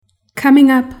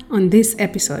Coming up on this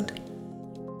episode.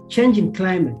 Changing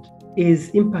climate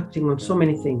is impacting on so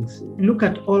many things. Look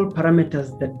at all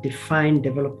parameters that define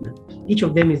development. Each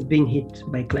of them is being hit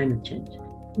by climate change.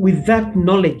 With that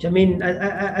knowledge,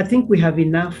 I think we have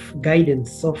enough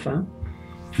guidance so far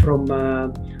from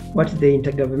what the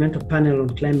Intergovernmental Panel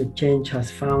on Climate Change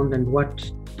has found and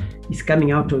what is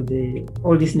coming out of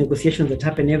all these negotiations that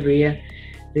happen every year.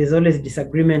 There's always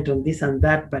disagreement on this and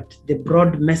that, but the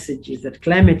broad message is that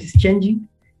climate is changing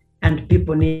and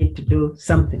people need to do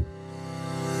something.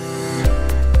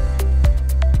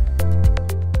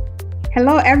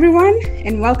 Hello, everyone,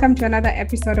 and welcome to another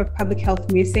episode of Public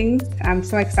Health Musings. I'm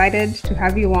so excited to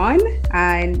have you on,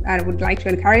 and I would like to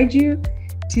encourage you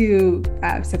to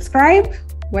subscribe,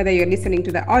 whether you're listening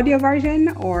to the audio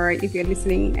version or if you're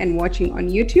listening and watching on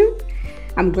YouTube.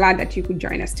 I'm glad that you could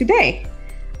join us today.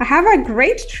 I have a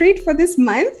great treat for this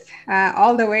month,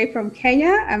 all the way from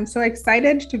Kenya. I'm so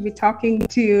excited to be talking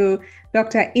to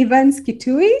Dr. Evans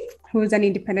Kitui, who is an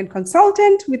independent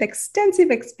consultant with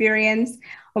extensive experience,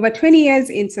 over 20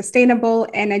 years in sustainable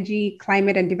energy,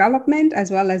 climate and development, as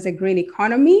well as the green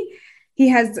economy. He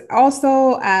has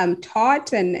also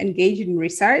taught and engaged in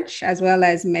research, as well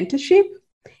as mentorship,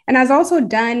 and has also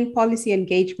done policy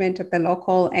engagement at the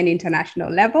local and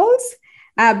international levels.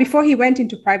 Before he went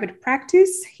into private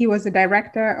practice, he was the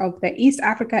director of the East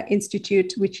Africa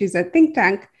Institute, which is a think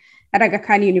tank at Aga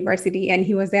Khan University, and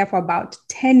he was there for about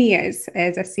 10 years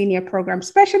as a senior program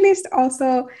specialist,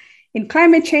 also in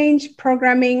climate change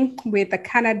programming with the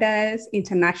Canada's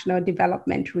International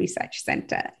Development Research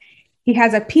Center. He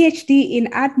has a PhD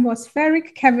in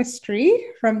atmospheric chemistry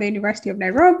from the University of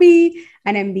Nairobi,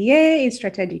 an MBA in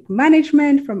strategic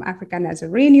management from African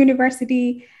Nazarene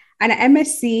University, and an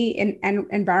MSc in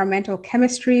environmental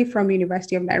chemistry from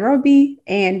University of Nairobi,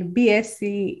 and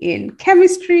BSc in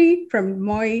chemistry from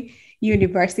Moi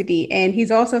University. And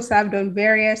he's also served on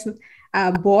various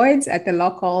boards at the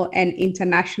local and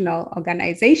international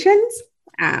organizations.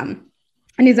 And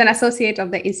he's an associate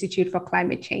of the Institute for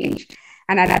Climate Change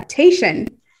and Adaptation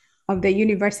of the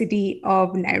University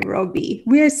of Nairobi.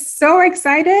 We are so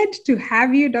excited to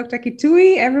have you, Dr.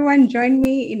 Kitui. Everyone join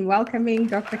me in welcoming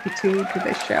Dr. Kitui to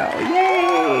the show.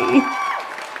 Yay!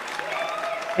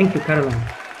 Thank you, Caroline.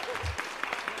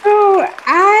 So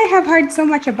I have heard so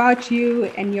much about you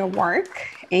and your work.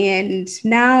 And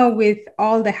now with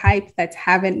all the hype that's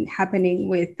happening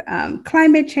with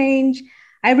climate change,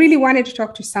 I really wanted to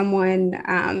talk to someone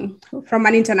from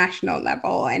an international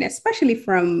level, and especially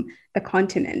from the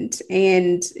continent.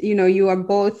 And, you know, you are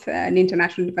both an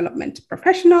international development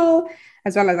professional,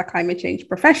 as well as a climate change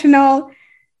professional.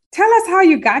 Tell us how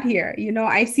you got here. You know,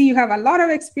 I see you have a lot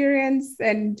of experience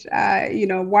and,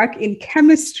 work in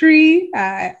chemistry,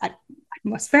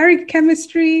 atmospheric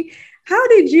chemistry. How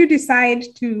did you decide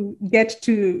to get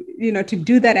to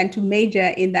do that and to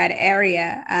major in that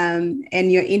area and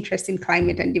your interest in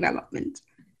climate and development?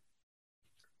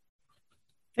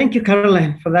 Thank you,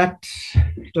 Caroline, for that.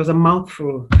 It was a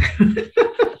mouthful.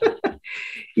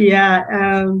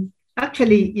 Yeah,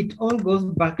 actually, it all goes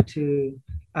back to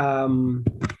when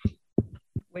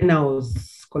I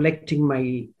was collecting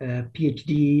my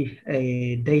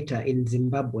PhD data in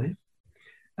Zimbabwe.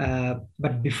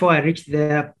 But before I reached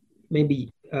there,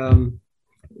 maybe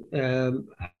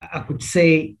I could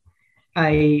say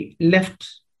I left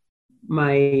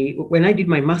when I did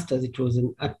my master's, it was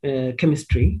in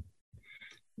chemistry,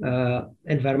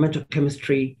 environmental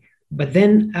chemistry, but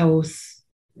then I was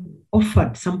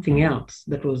offered something else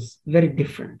that was very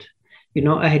different. You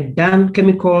know, I had done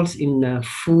chemicals in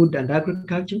food and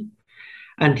agriculture,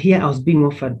 and here I was being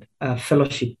offered a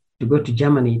fellowship to go to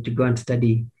Germany to go and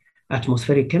study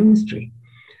atmospheric chemistry.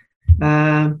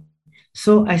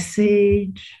 So I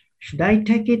said, should I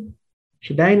take it?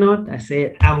 Should I not? I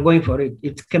said, I'm going for it.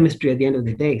 It's chemistry at the end of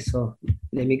the day, so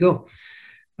let me go.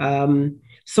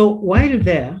 So while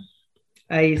there,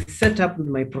 I set up with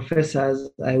my professors.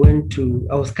 I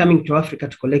was coming to Africa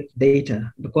to collect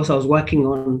data because I was working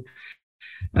on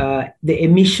the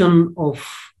emission of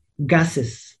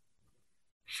gases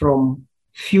from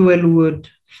fuel wood,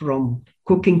 from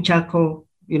cooking charcoal,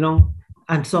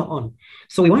 and so on.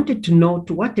 So we wanted to know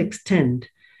to what extent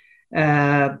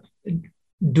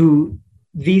do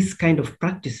these kind of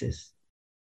practices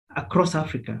across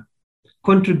Africa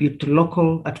contribute to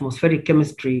local atmospheric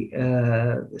chemistry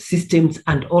systems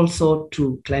and also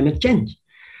to climate change.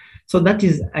 So that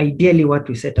is ideally what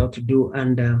we set out to do.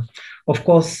 And of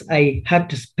course, I had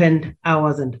to spend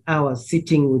hours and hours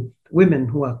sitting with women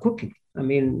who are cooking. I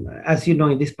mean, as you know,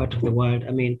 in this part of the world,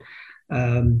 I mean,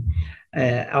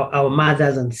 our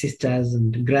mothers and sisters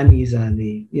and grannies are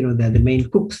they're the main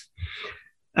cooks.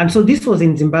 And so this was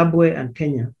in Zimbabwe and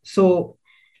Kenya. So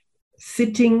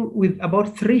sitting with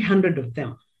about 300 of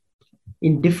them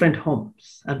in different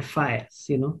homes and fires,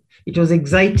 it was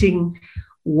exciting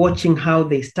watching how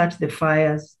they start the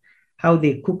fires, how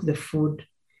they cook the food,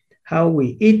 how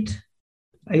we eat.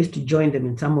 I used to join them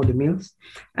in some of the meals,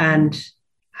 and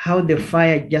how the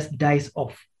fire just dies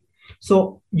off.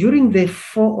 So during the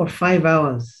 4 or 5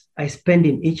 hours I spend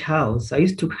in each house, I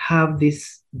used to have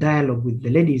this dialogue with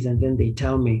the ladies, and then they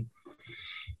tell me,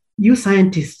 you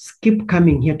scientists keep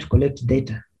coming here to collect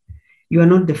data. You are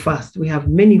not the first. We have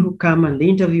many who come and they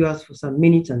interview us for some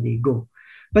minutes and they go,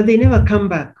 but they never come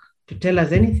back to tell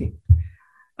us anything.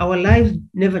 Our lives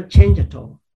never change at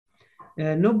all.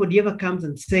 Nobody ever comes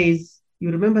and says,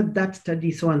 you remember that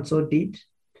study so-and-so did?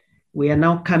 We are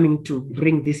now coming to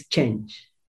bring this change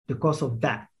because of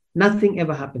that. Nothing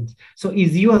ever happens. So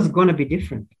is yours going to be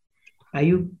different? Are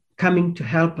you coming to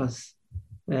help us,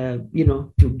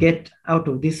 to get out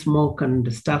of this smoke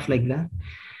and stuff like that?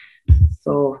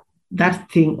 So that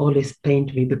thing always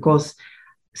pained me, because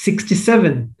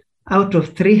 67 out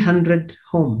of 300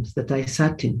 homes that I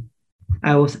sat in,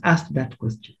 I was asked that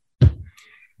question.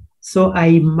 So I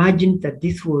imagined that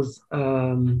this was,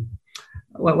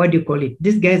 what do you call it?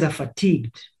 These guys are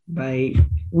fatigued by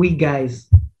we guys,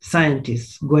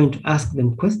 scientists, going to ask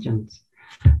them questions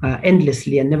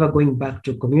endlessly and never going back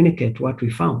to communicate what we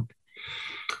found.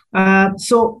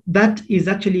 So that is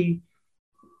actually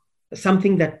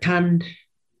something that turned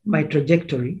my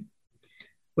trajectory.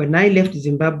 When I left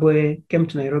Zimbabwe, came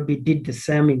to Nairobi, did the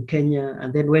same in Kenya,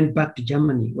 and then went back to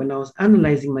Germany. When I was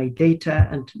analyzing my data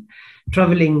and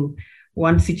traveling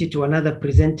one city to another,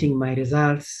 presenting my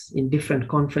results in different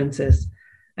conferences,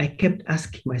 I kept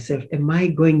asking myself, am I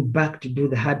going back to do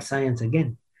the hard science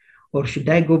again? Or should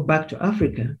I go back to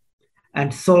Africa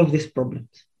and solve these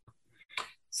problems?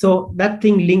 So that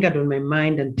thing lingered on my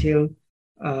mind until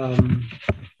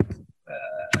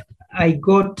I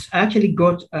actually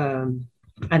got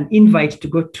an invite to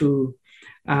go to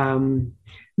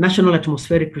National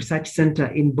Atmospheric Research Center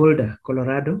in Boulder,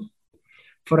 Colorado,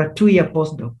 for a 2-year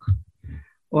postdoc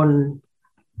on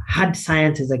hard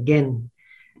sciences again,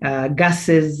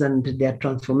 gases and their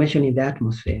transformation in the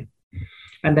atmosphere.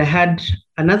 And I had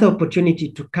another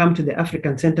opportunity to come to the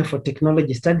African Center for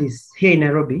Technology Studies here in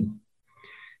Nairobi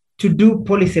to do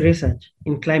policy research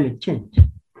in climate change.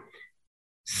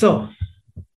 So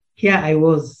here I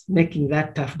was making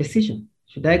that tough decision.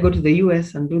 Should I go to the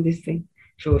US and do this thing?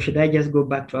 Or should I just go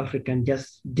back to Africa and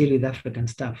just deal with African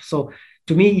stuff? So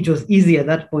to me, it was easy at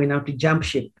that point now to jump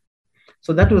ship.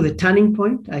 So that was a turning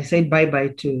point. I said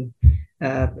bye-bye to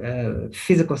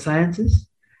physical sciences.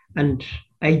 And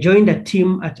I joined a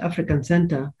team at African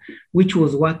Center, which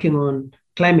was working on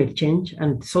climate change.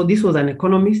 And so this was an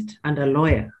economist and a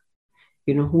lawyer,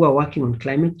 who are working on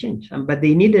climate change. But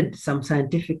they needed some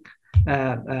scientific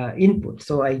input.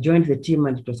 So I joined the team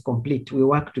and it was complete. We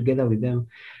worked together with them.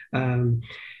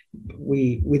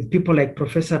 With people like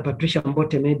Professor Patricia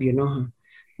Mbote, maybe you know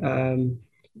her.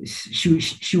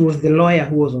 She was the lawyer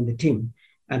who was on the team,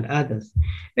 and others.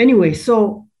 Anyway,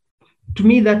 so to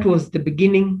me, that was the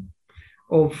beginning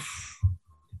of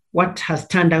what has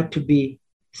turned out to be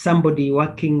somebody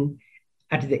working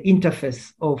at the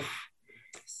interface of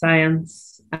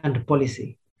science and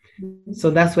policy. So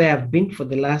that's where I've been for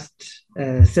the last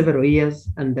several years,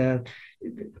 and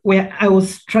where I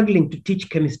was struggling to teach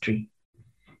chemistry,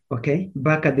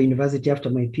 back at the university after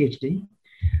my PhD.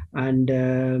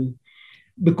 And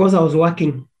because I was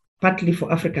working partly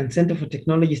for African Center for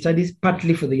Technology Studies,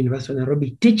 partly for the University of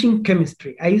Nairobi, teaching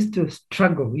chemistry, I used to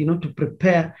struggle, to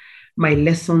prepare my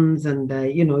lessons. And,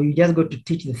 you just go to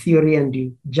teach the theory and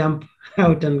you jump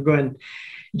out and go and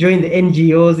join the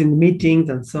NGOs in meetings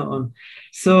and so on.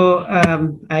 So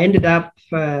I ended up,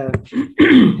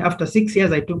 after 6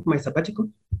 years, I took my sabbatical.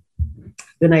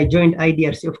 Then I joined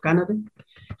IDRC of Canada,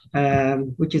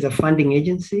 which is a funding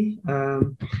agency.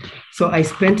 So I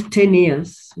spent 10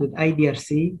 years with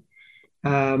IDRC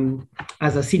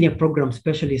as a senior program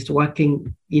specialist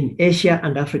working in Asia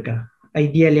and Africa.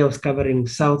 Ideally, I was covering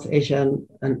South Asia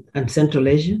and Central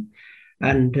Asia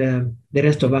and the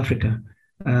rest of Africa,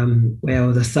 where I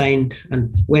was assigned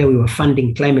and where we were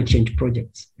funding climate change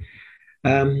projects.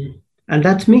 And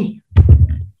that's me.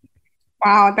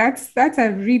 Wow, that's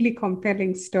a really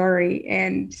compelling story.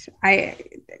 And I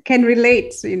can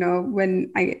relate,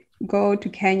 when I go to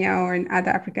Kenya or in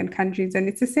other African countries, and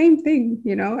it's the same thing,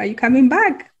 are you coming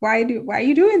back? Why are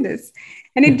you doing this?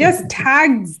 And it just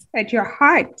tugs at your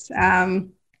heart.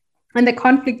 And the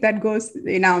conflict that goes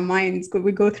in our minds,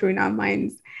 we go through in our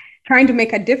minds, trying to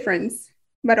make a difference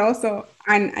but also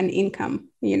an income,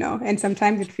 and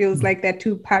sometimes it feels like they're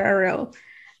two parallel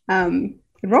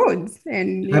roads,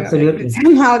 and Absolutely.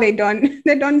 somehow they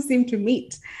don't seem to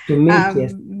meet.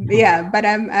 Yes. Yeah, but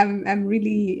I'm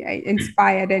really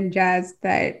inspired and jazzed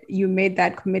that you made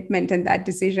that commitment and that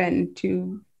decision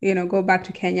to go back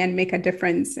to Kenya and make a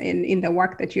difference in the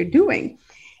work that you're doing.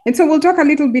 And so we'll talk a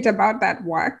little bit about that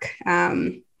work,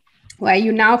 where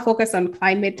you now focus on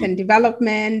climate and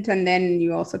development, and then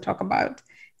you also talk about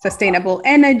sustainable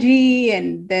energy,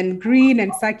 and then green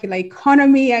and circular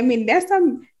economy. I mean, there's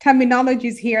some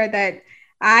terminologies here that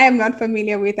I am not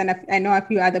familiar with, and I know a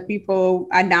few other people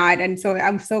are not. And so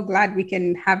I'm so glad we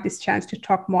can have this chance to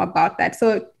talk more about that.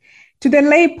 So to the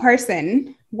lay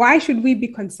person, why should we be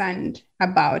concerned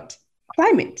about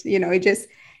climate? It just,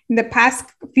 in the past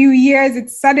few years,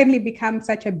 it's suddenly become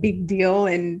such a big deal,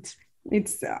 and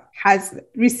it's has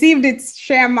received its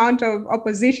share amount of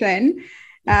opposition.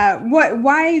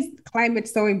 Why is climate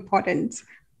so important?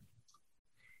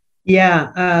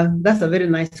 Yeah, that's a very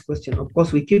nice question. Of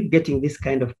course, we keep getting this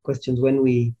kind of questions when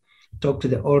we talk to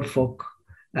the old folk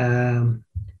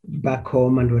back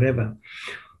home and wherever.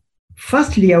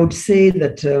 Firstly, I would say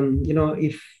that,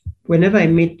 if whenever I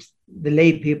meet the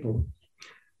lay people,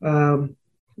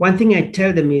 one thing I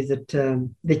tell them is that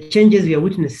the changes we are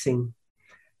witnessing,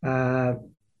 the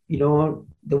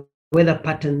weather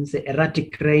patterns, the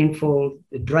erratic rainfall,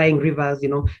 the drying rivers,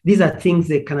 these are things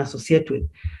they can associate with.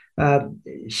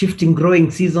 Shifting growing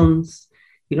seasons,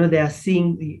 they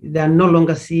are no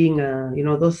longer seeing,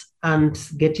 those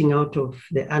ants getting out of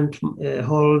the ant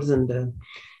holes, and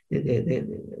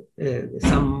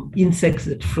some insects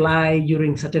that fly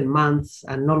during certain months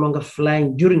are no longer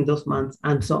flying during those months,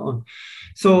 and so on.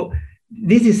 So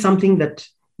this is something that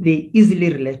they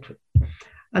easily relate with.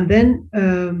 And then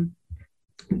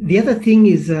the other thing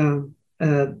is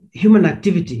human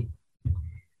activity.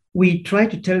 We try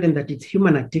to tell them that it's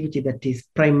human activity that is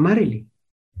primarily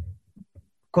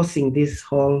causing this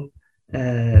whole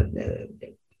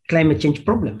climate change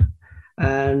problem.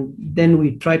 And then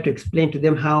we try to explain to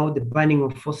them how the burning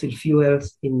of fossil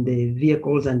fuels in the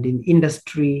vehicles and in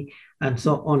industry and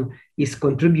so on is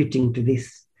contributing to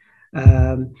this.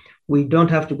 We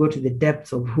don't have to go to the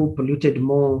depths of who polluted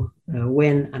more,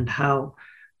 when and how,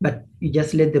 but you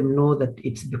just let them know that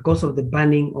it's because of the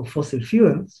burning of fossil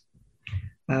fuels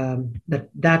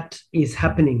that is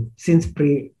happening since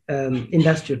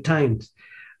pre-industrial times.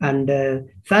 And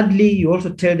thirdly, you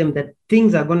also tell them that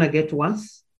things are going to get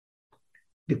worse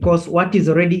because what is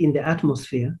already in the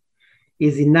atmosphere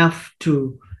is enough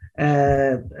to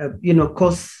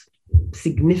cause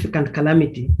significant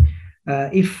calamity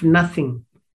if nothing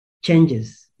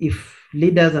changes, if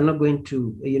leaders are not going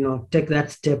to take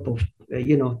that step of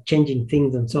changing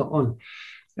things and so on.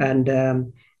 And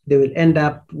they will end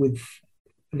up with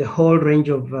the whole range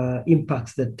of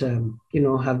impacts that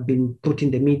have been put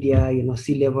in the media,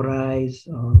 sea level rise,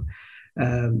 or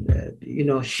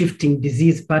shifting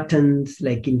disease patterns.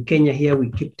 Like in Kenya here, we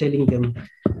keep telling them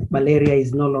malaria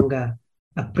is no longer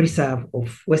a preserve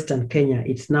of Western Kenya.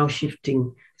 It's now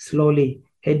shifting slowly,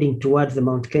 heading towards the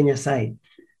Mount Kenya side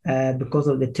because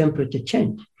of the temperature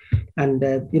change. And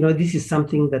this is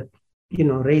something that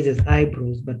raises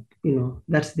eyebrows, but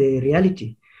that's the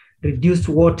reality. Reduced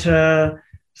water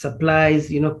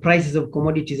supplies, prices of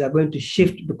commodities are going to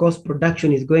shift because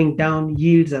production is going down,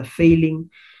 yields are failing.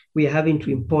 We are having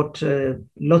to import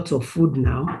lots of food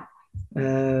now.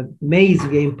 Maize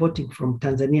we are importing from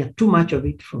Tanzania, too much of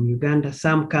it from Uganda.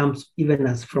 Some comes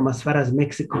even from as far as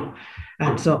Mexico,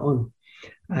 and so on.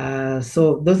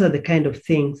 So those are the kind of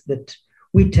things that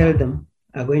we tell them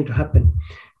are going to happen.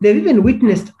 They've even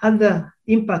witnessed other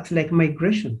impacts like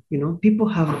migration. People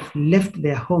have left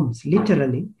their homes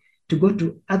literally to go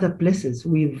to other places.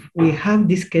 We have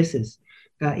these cases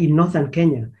in northern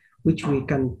Kenya, which we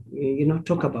can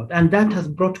talk about, and that has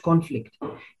brought conflict.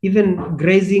 Even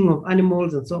grazing of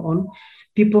animals and so on,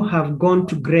 people have gone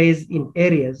to graze in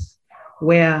areas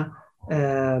where they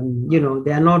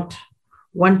are not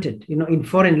wanted, in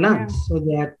foreign lands. Yeah. So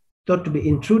they are thought to be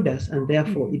intruders, and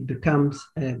therefore it becomes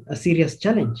a serious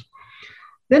challenge.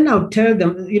 Then I'll tell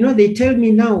them, they tell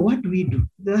me now, what do we do?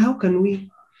 How can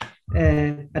we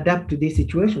adapt to this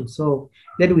situation? So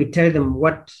then we tell them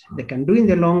what they can do in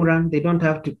the long run. They don't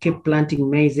have to keep planting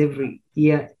maize every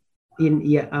year in,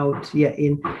 year out, year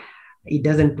in. It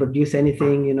doesn't produce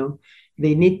anything,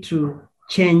 They need to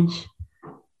change,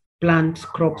 plant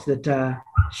crops that are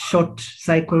short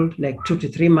cycled, like 2 to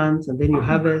 3 months, and then you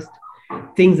harvest.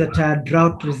 Things that are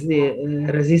drought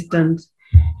resistant.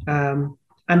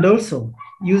 And also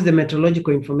use the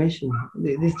meteorological information,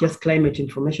 this just climate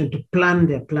information, to plan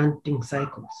their planting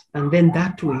cycles. And then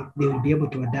that way they will be able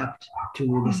to adapt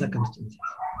to the circumstances.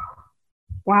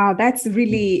 Wow, that's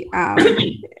really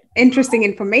interesting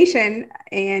information.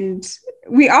 And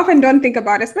we often don't think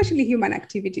about, especially human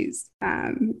activities.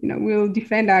 We'll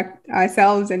defend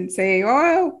ourselves and say,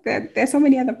 oh, there's so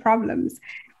many other problems.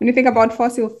 When you think about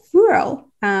fossil fuel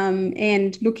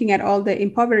and looking at all the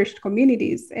impoverished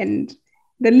communities and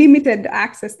the limited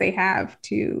access they have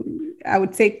to, I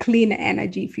would say, clean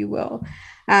energy, if you will.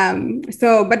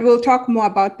 But we'll talk more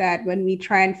about that when we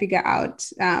try and figure out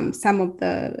some of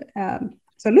the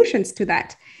solutions to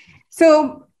that.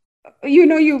 So,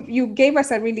 you gave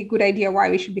us a really good idea why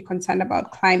we should be concerned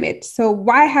about climate. So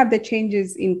why have the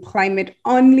changes in climate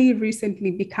only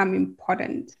recently become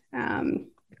important?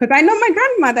 Because I know my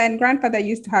grandmother and grandfather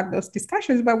used to have those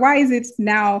discussions, but why is it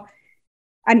now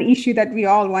an issue that we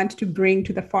all want to bring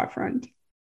to the forefront?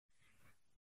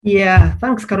 Yeah,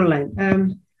 thanks,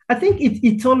 Caroline. I think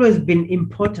it's always been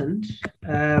important,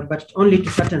 but only to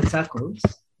certain circles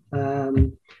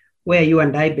where you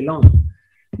and I belong.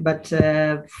 But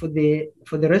for the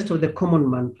rest of the common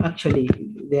man, actually,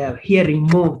 they are hearing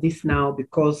more of this now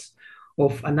because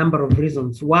of a number of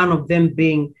reasons. One of them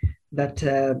being that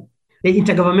the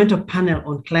Intergovernmental Panel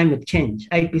on Climate Change,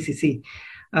 IPCC,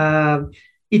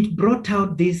 it brought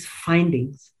out these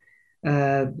findings,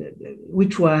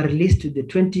 which were released to the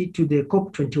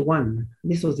COP21.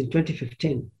 This was in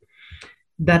 2015.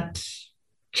 That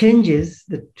changes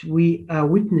that we are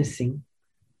witnessing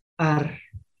are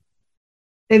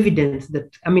evidence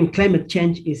that, climate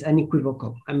change is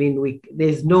unequivocal.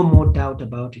 There's no more doubt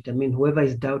about it. Whoever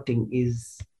is doubting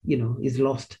is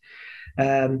lost.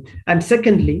 And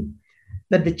secondly,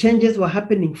 that the changes were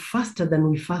happening faster than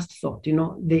we first thought.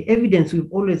 The evidence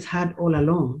we've always had all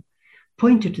along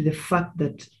pointed to the fact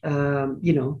that,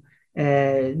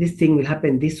 this thing will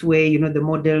happen this way. The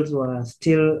models were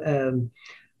still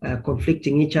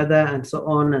conflicting each other and so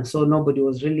on. And so nobody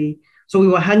was really, so we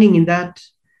were hanging in that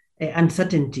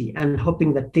uncertainty and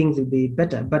hoping that things will be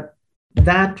better. But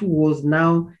that was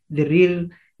now the real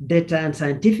data and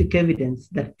scientific evidence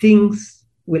that things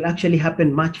will actually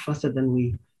happen much faster than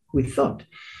we thought.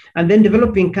 And then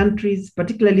developing countries,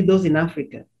 particularly those in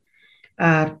Africa,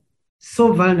 are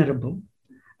so vulnerable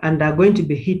and are going to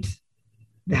be hit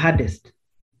the hardest,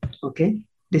 okay,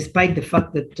 despite the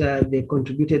fact that they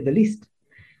contributed the least.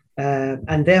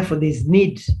 And therefore, there's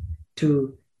need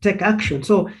to take action.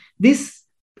 So this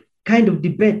kind of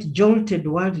debate jolted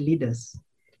world leaders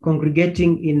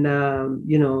congregating in,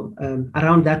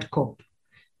 around that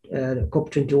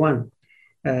COP21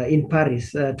 in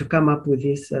Paris to come up with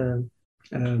this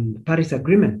Paris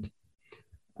Agreement.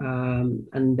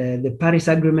 And the Paris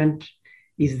Agreement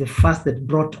is the first that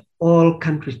brought all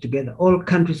countries together, all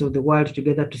countries of the world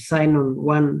together to sign on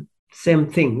one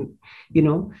same thing,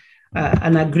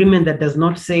 an agreement that does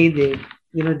not say the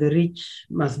rich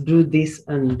must do this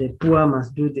and the poor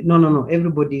must do this. No.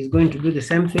 Everybody is going to do the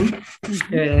same thing,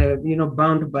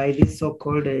 bound by this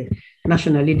so-called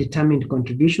nationally determined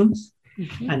contributions.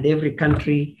 Mm-hmm. And every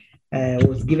country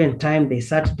was given time. They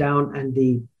sat down and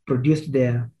they produced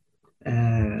their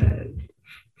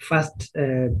first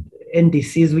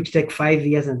NDCs, which take 5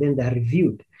 years, and then they're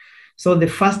reviewed. So the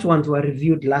first ones were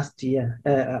reviewed last year,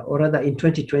 or rather in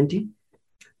 2020.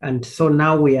 And so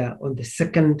now we are on the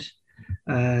second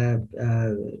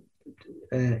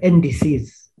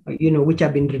NDCs, which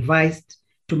have been revised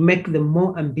to make them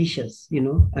more ambitious,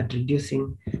 at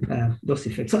reducing those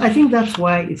effects. So I think that's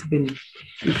why it's been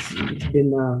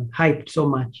hyped so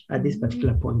much at this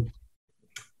particular point.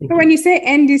 So when you say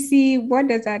NDC, what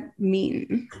does that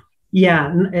mean?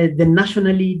 Yeah, the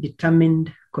nationally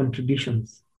determined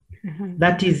contributions. Mm-hmm.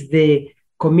 That is the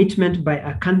commitment by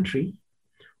a country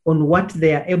on what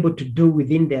they are able to do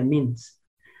within their means,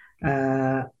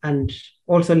 and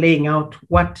also laying out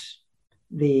what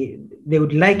they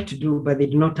would like to do, but they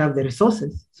do not have the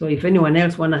resources. So if anyone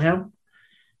else want to help,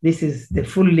 this is the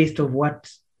full list of what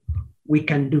we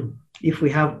can do if we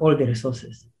have all the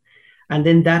resources. And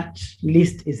then that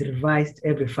list is revised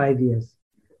every 5 years.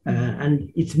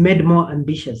 And it's made more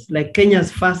ambitious. Like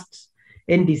Kenya's first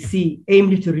NDC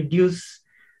aimed to reduce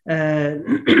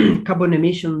carbon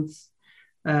emissions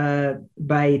by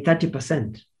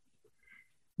 30%.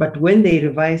 But when they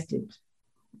revised it,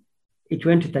 it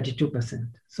went to 32%.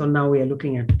 So now we are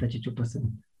looking at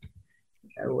 32%.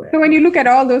 So when you look at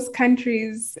all those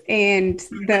countries and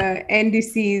the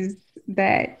NDCs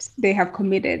that they have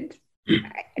committed,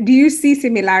 do you see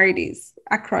similarities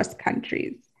across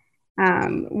countries?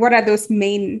 What are those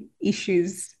main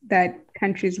issues that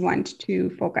countries want to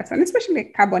focus on, especially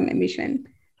carbon emission,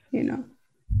 you know?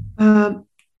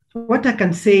 What I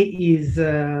can say is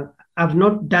I've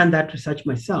not done that research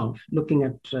myself, looking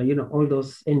at, all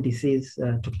those NDCs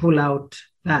to pull out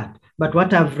that. But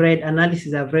what I've read,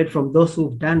 analysis I've read from those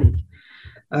who've done it,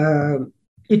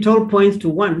 it all points to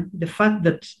one, the fact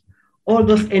that all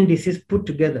those NDCs put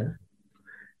together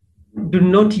do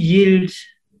not yield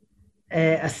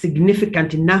a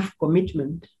significant enough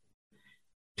commitment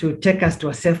to take us to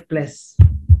a safe place.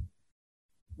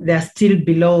 They're still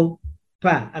below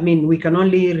par. I mean, we can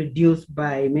only reduce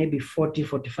by maybe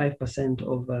 40-45%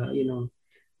 of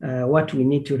what we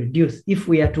need to reduce if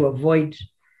we are to avoid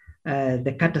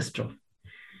the catastrophe.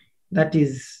 That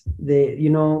is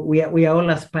we are all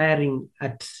aspiring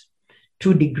at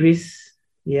 2 degrees,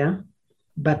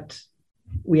 but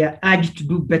we are urged to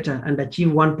do better and achieve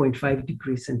 1.5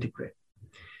 degrees centigrade.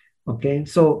 Okay,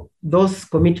 so those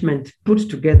commitments put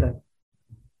together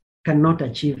cannot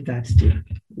achieve that still.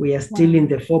 We are still in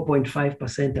the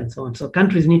 4.5% and so on. So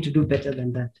countries need to do better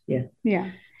than that. Yeah.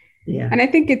 And I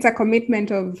think it's a commitment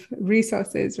of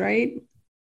resources, right?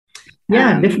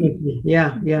 Yeah, definitely.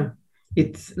 Yeah.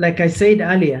 It's like I said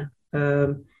earlier,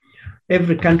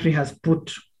 every country has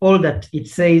put all that it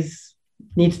says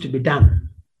needs to be done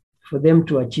for them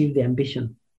to achieve the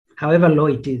ambition, however low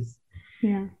it is.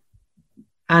 Yeah.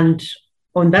 And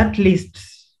on that list,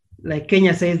 like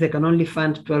Kenya says, they can only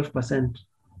fund 12%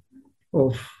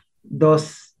 of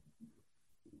those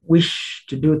wish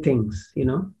to do things,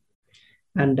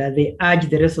 and they urge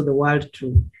the rest of the world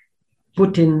to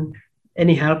put in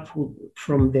any help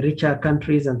from the richer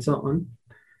countries and so on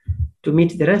to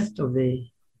meet the rest of the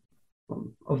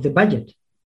budget.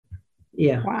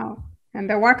 Yeah. Wow. And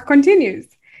the work continues.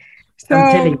 So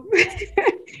I'm telling you.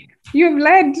 You've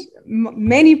led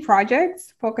many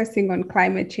projects focusing on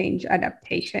climate change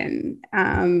adaptation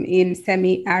in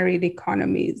semi-arid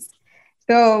economies.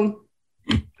 So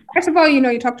first of all,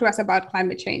 you talked to us about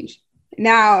climate change.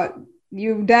 Now,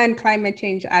 you've done climate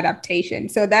change adaptation.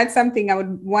 So that's something I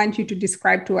would want you to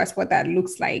describe to us what that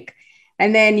looks like.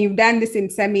 And then you've done this in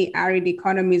semi-arid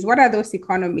economies. What are those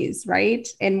economies, right?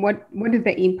 And what is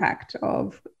the impact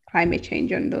of climate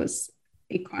change on those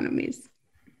economies?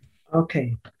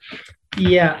 Okay.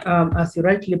 Yeah, as you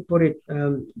rightly put it,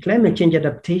 climate change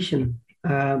adaptation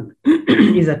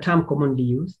is a term commonly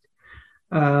used.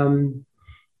 We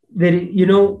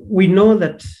know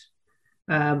that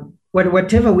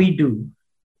whatever we do,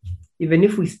 even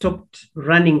if we stopped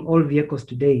running all vehicles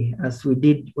today, as we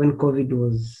did when COVID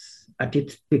was at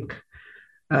its peak,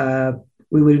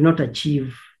 we will not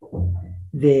achieve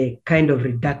the kind of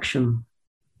reduction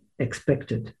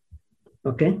expected.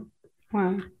 Okay?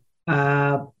 Wow.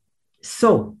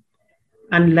 So,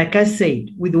 and like I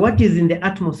said, with what is in the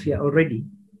atmosphere already,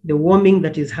 the warming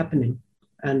that is happening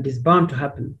and is bound to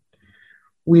happen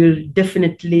will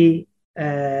definitely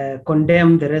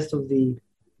condemn the rest of the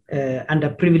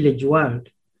underprivileged world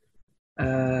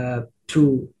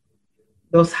to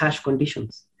those harsh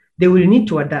conditions. They will need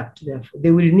to adapt, therefore.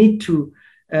 They will need to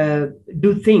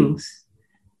do things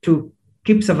to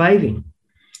keep surviving.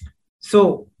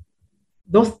 So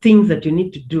those things that you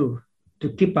need to do to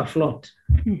keep afloat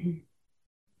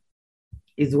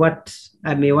is what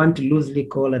I may want to loosely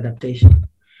call adaptation.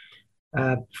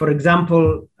 For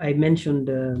example, I mentioned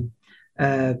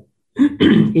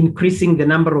increasing the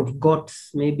number of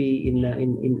goats, maybe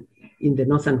in the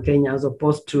northern Kenya, as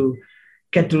opposed to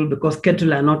cattle, because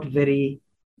cattle are not very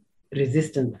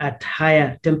resistant at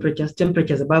higher temperatures.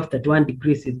 Temperatures above 31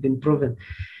 degrees has been proven.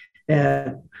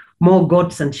 More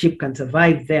goats and sheep can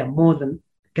survive there more than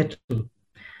cattle.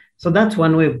 So that's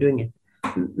one way of doing it.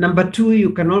 Number two, you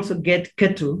can also get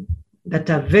cattle that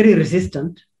are very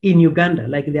resistant in Uganda,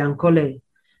 like the Ankole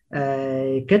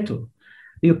cattle.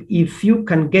 If you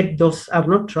can get those, I've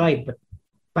not tried, but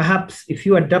perhaps if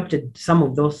you adopted some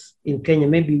of those in Kenya,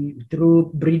 maybe through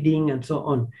breeding and so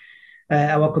on,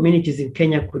 our communities in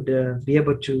Kenya could be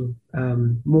able to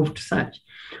move to such.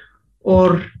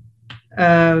 Or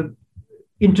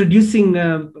introducing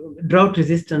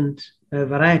drought-resistant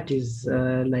varieties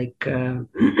like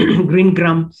green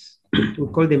grams, we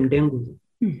call them dengu,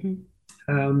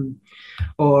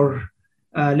 or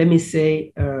let me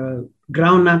say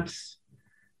groundnuts,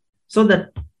 so that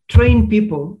train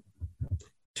people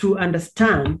to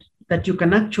understand that you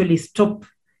can actually stop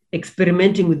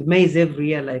experimenting with maize every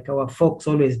year like our folks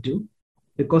always do,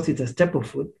 because it's a staple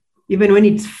food. Even when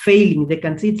it's failing, they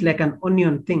can see it's like an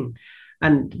onion thing,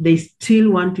 and they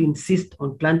still want to insist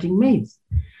on planting maize,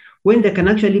 when they can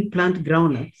actually plant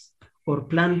groundnuts or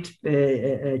plant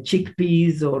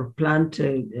chickpeas or plant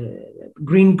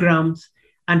green grams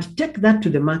and take that to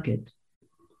the market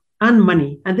earn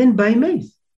money, and then buy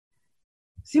maize.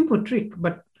 Simple trick,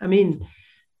 but I mean,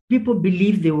 people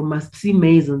believe they must see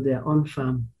maize on their own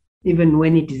farm, even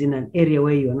when it is in an area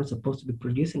where you are not supposed to be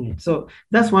producing it. So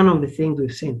that's one of the things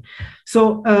we've seen.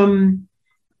 So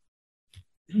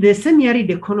the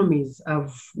semi-arid economies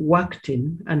I've worked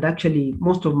in, and actually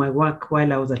most of my work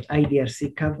while I was at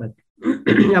IDRC covered,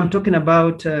 I'm talking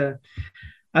about a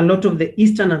lot of the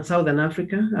Eastern and Southern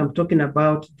Africa. I'm talking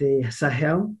about the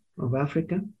Sahel of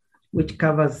Africa, which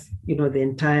covers, the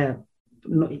entire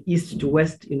east to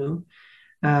west,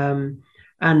 and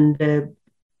a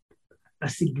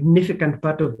significant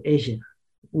part of Asia,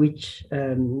 which,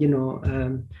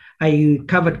 I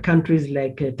covered countries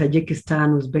like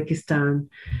Tajikistan, Uzbekistan,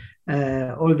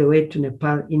 all the way to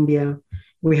Nepal, India.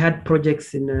 We had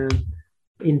projects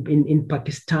in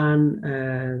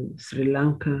Pakistan, Sri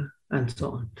Lanka, and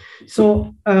so on.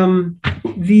 So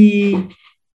the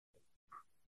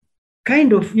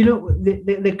kind of,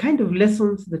 the kind of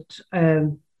lessons that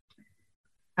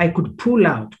I could pull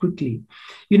out quickly,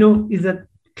 is that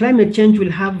climate change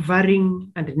will have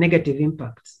varying and negative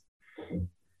impacts,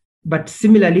 but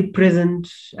similarly present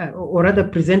a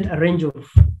range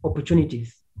of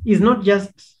opportunities. It's not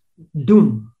just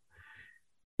doom.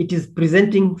 It is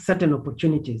presenting certain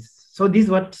opportunities. So this is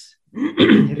what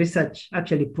research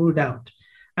actually pulled out.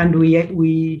 And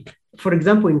we, for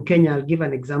example, in Kenya, I'll give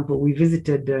an example. We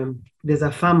visited, there's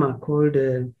a farmer called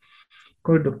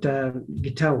Dr.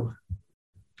 Gitau.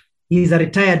 He's a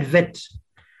retired vet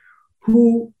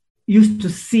who used to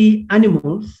see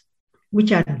animals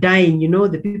which are dying.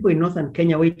 The people in northern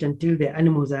Kenya wait until the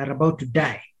animals are about to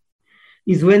die.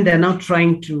 Is when they're now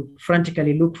trying to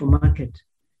frantically look for market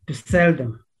to sell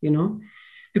them,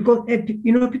 because,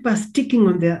 people are sticking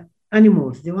on their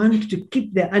animals. They want to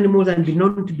keep their animals and be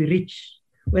known to be rich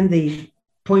when they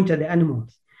point at the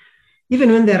animals,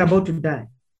 even when they're about to die.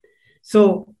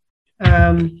 So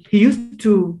he used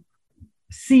to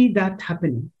see that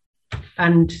happening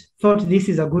and thought this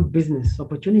is a good business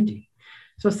opportunity.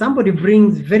 So somebody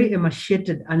brings very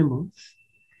emaciated animals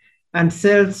and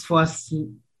sells for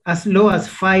as low as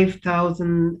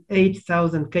 5,000,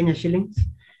 8,000 Kenya shillings,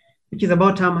 which is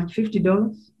about how much?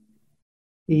 $50?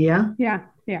 Yeah.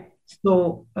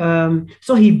 So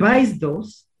he buys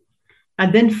those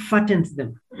and then fattens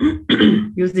them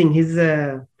using his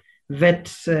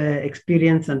vet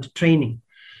experience and training.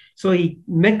 So he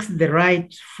makes the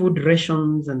right food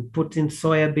rations and puts in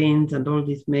soybeans and all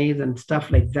this maize and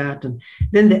stuff like that. And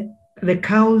then the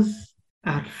cows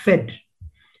are fed.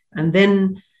 And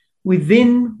then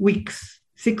within weeks,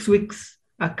 6 weeks,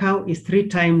 a cow is 3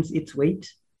 times its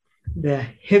weight. They're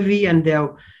heavy and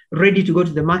they're ready to go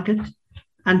to the market.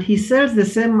 And he sells the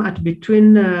same at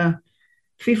between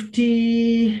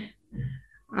 50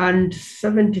 and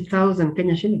 70,000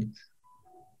 Kenya shillings,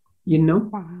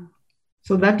 Wow.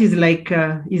 So that is like,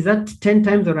 is that 10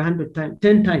 times or 100 times?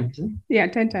 10 times. Eh? Yeah,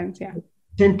 10 times, yeah.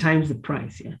 10 times the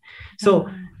price, yeah. So,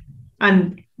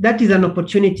 and that is an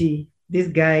opportunity this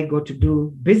guy got to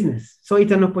do business. So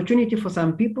it's an opportunity for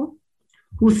some people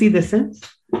who see the sense,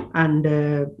 and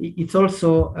it's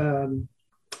also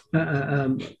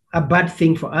a bad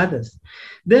thing for others.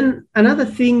 Then another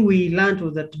thing we learned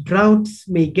was that droughts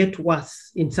may get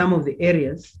worse in some of the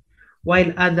areas,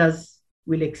 while others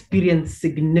will experience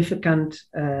significant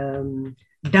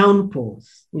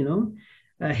downpours.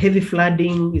 Heavy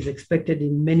flooding is expected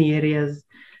in many areas.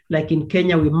 Like in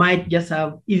Kenya, we might just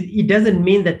have, it doesn't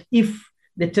mean that if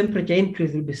the temperature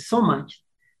increase will be so much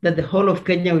that the whole of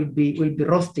Kenya will be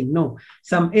roasting. No,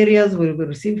 some areas will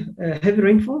receive heavy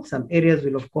rainfall. Some areas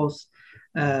will, of course,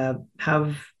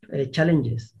 have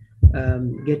challenges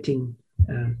getting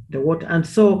the water. And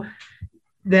so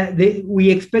we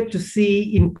expect to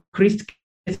see increased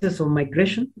cases of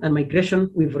migration. And migration,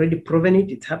 we've already proven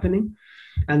it's happening.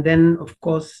 And then, of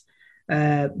course,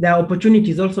 there are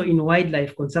opportunities also in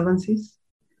wildlife conservancies.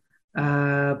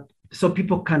 So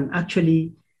people can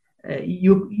actually,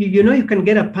 you can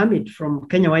get a permit from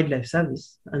Kenya Wildlife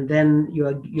Service, and then you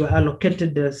are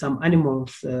allocated some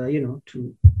animals,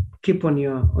 to keep on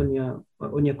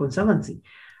your conservancy.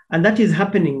 And that is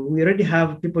happening. We already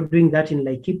have people doing that in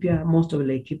Laikipia, most of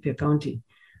Laikipia County.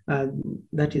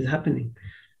 That is happening.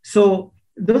 So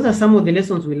those are some of the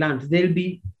lessons we learned. There'll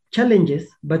be challenges,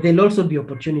 but there'll also be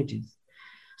opportunities.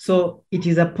 So it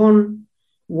is upon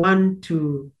one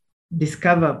to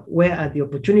discover where are the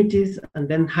opportunities and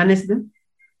then harness them,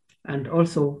 and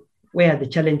also where are the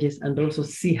challenges, and also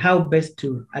see how best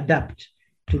to adapt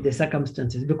to the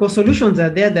circumstances, because solutions are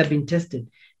there, they've been tested.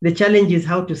 The challenge is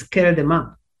how to scale them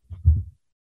up.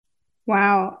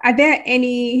 Wow. Are there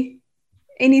anything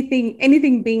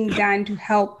being done to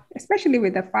help especially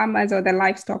with the farmers or the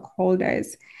livestock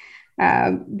holders,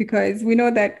 because we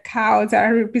know that cows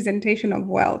are a representation of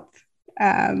wealth.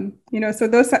 So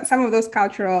those are some of those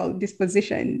cultural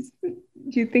dispositions.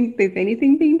 Do you think there's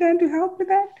anything being done to help with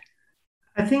that?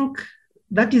 I think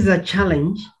that is a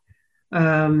challenge,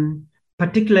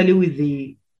 particularly with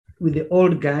the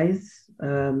old guys.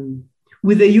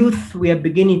 With the youth, we are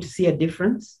beginning to see a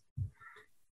difference.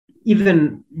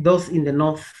 Even those in the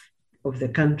north of the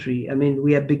country, I mean,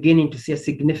 we are beginning to see a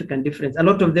significant difference. A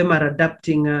lot of them are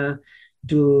adapting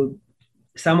to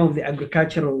some of the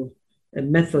agricultural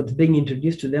methods being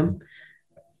introduced to them.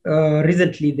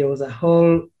 Recently, there was a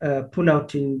whole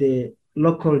pullout in the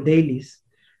local dailies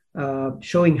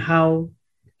showing how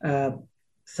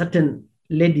certain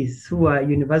ladies who are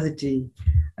university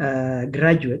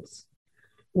graduates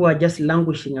who are just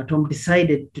languishing at home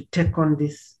decided to take on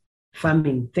this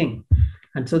farming thing.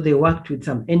 And so they worked with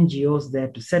some NGOs there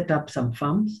to set up some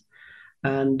farms,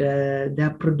 and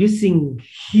they're producing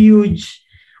huge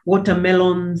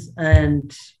watermelons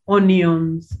and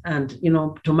onions and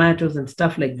tomatoes and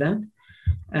stuff like that.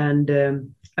 And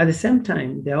at the same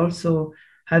time, they're also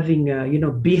having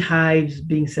beehives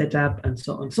being set up and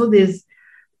so on. So there's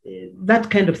that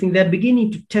kind of thing. They're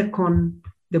beginning to take on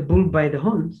the bull by the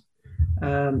horns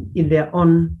in their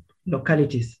own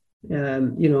localities,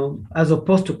 as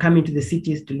opposed to coming to the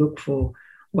cities to look for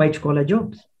white collar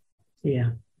jobs.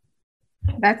 Yeah.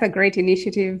 That's a great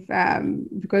initiative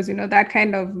because, that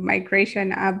kind of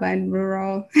migration, urban,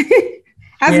 rural,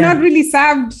 has not really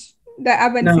served the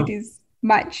urban cities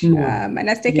much and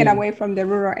has taken away from the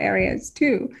rural areas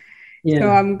too. Yeah. So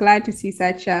I'm glad to see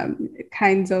such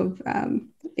kinds of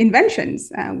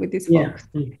inventions with these folks.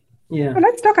 Yeah. So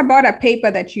let's talk about a paper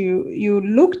that you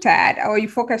looked at or you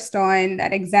focused on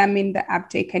that examined the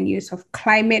uptake and use of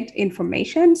climate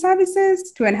information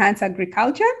services to enhance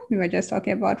agriculture. We were just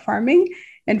talking about farming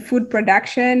and food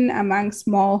production among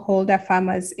smallholder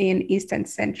farmers in Eastern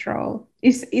and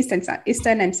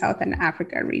Southern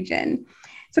Africa region.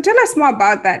 So tell us more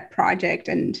about that project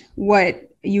and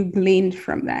what you gleaned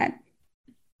from that.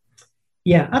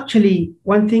 Yeah, actually,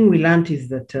 one thing we learned is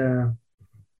that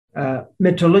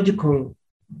meteorological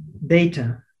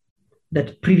data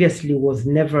that previously was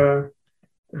never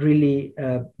really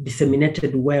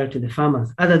disseminated well to the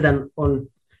farmers, other than on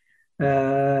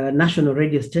national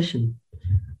radio station,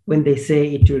 when they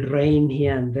say it will rain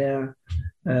here and there,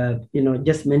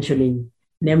 just mentioning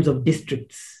names of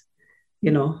districts,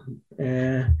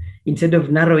 instead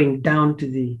of narrowing down to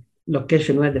the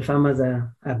location where the farmers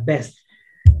are best.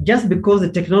 Just because the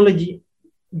technology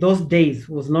those days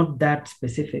was not that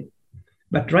specific.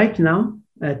 But right now,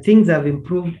 things have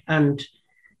improved and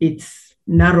it's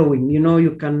narrowing.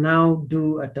 You can now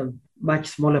do at a much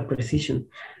smaller precision,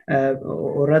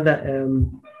 or rather,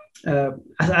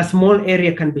 a small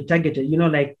area can be targeted,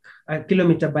 like a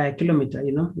kilometer by a kilometer,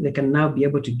 they can now be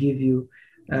able to give you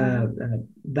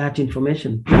that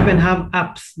information. We even have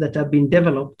apps that have been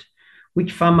developed,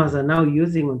 which farmers are now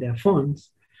using on their phones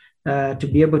to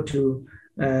be able to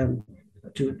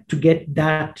get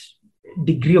that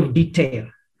degree of detail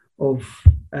of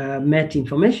met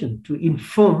information to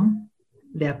inform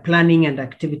their planning and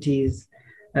activities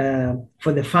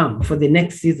for the farm for the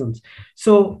next seasons.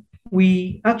 So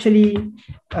we actually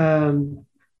learned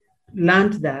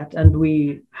that, and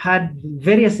we had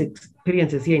various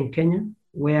experiences here in Kenya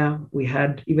where we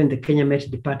had even the Kenya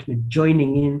Met Department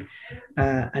joining in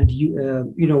and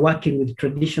working with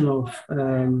traditional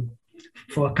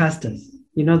forecasters.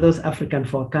 Those African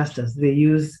forecasters, they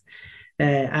use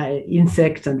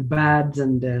insects and birds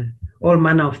and all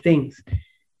manner of things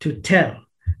to tell.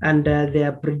 And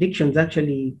their predictions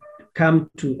actually come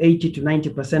to 80 to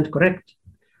 90% correct,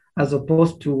 as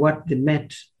opposed to what the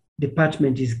Met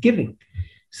Department is giving.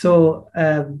 So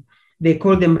they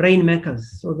call them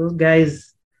rainmakers. So those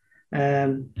guys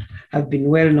have been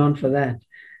well known for that.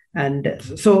 And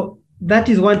so that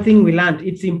is one thing we learned.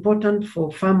 It's important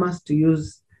for farmers to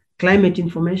use climate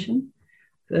information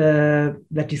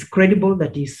that is credible,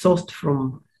 that is sourced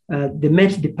from the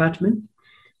Met Department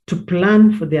to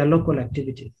plan for their local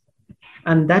activities.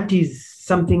 And that is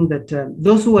something that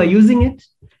those who are using it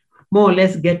more or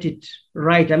less get it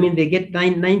right. I mean, they get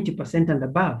 90% and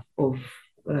above of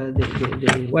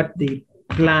what they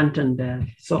plant and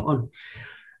so on.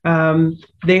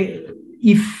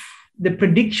 If the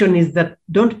prediction is that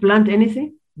don't plant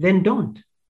anything, then don't.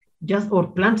 Or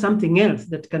plant something else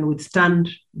that can withstand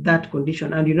that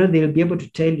condition. And they'll be able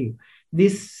to tell you,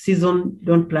 this season,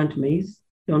 don't plant maize,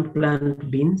 don't plant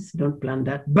beans, don't plant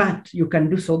that, but you can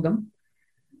do sorghum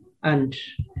and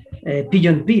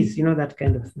pigeon peas, that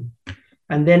kind of thing.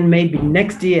 And then maybe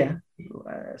next year,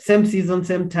 same season,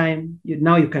 same time,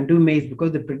 now you can do maize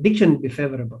because the prediction will be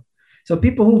favorable. So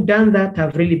people who've done that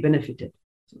have really benefited.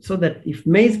 So that if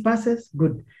maize passes,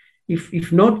 good.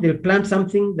 If not, they'll plant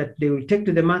something that they will take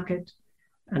to the market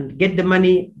and get the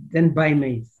money, then buy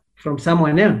maize from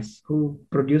someone else who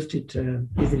produced it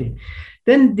easily.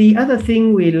 Then the other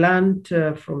thing we learned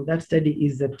from that study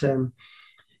is that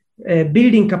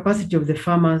building capacity of the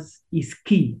farmers is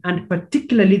key, and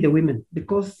particularly the women,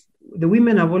 because the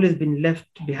women have always been left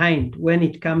behind when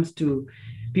it comes to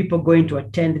people going to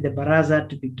attend the baraza,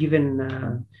 to be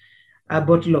given a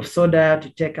bottle of soda to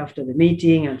take after the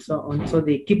meeting and so on. So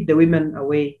they keep the women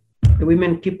away. The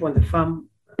women keep on the farm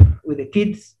with the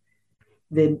kids.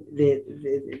 The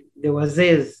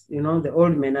wazes, the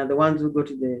old men are the ones who go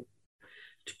to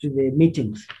the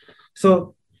meetings.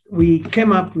 So we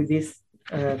came up with this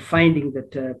finding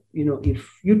that,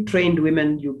 if you trained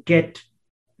women, you get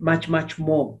much, much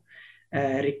more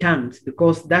returns,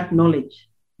 because that knowledge,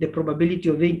 the probability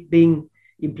of it being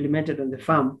implemented on the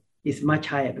farm is much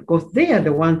higher, because they are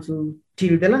the ones who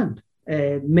till the land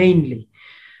mainly.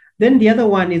 Then the other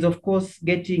one is, of course,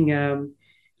 getting, and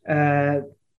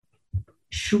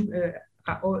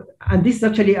this is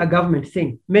actually a government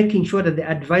thing, making sure that the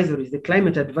advisories, the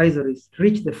climate advisories,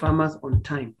 reach the farmers on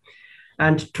time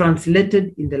and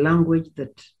translated in the language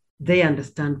that they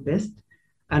understand best,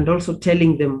 and also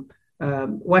telling them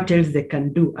what else they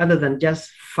can do other than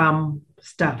just farm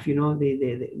stuff.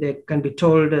 They can be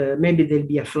told maybe there'll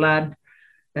be a flood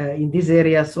in this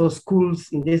area, so schools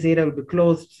in this area will be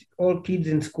closed. All kids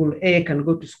in school A can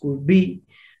go to school B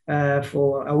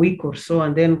for a week or so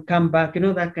and then come back,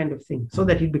 that kind of thing, so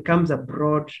that it becomes a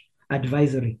broad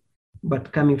advisory,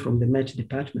 but coming from the Met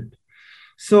department.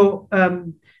 So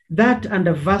that and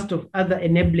a vast of other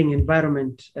enabling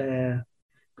environment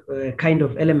kind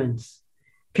of elements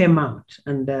came out.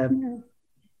 And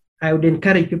I would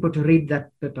encourage people to read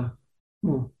that paper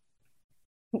more.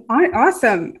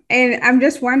 Awesome. And I'm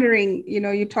just wondering,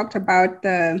 you talked about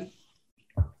the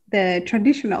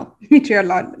traditional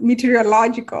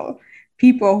meteorological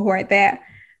people who are there.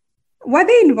 Were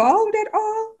they involved at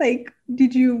all? Like,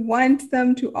 did you want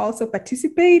them to also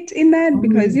participate in that?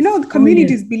 Because, the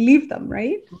communities believe them,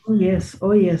 right? Oh, yes.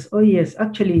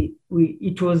 Actually,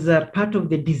 it was a part of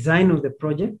the design of the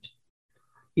project.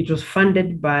 It was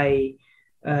funded by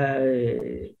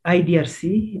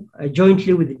IDRC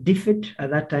jointly with DFID at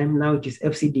that time. Now it is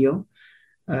FCDO,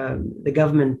 the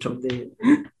government of the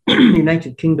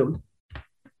United Kingdom.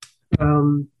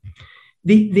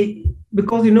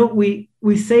 Because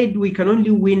we said we can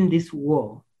only win this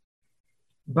war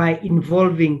by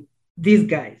involving these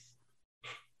guys,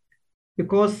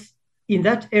 because in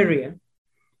that area,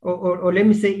 or let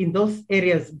me say in those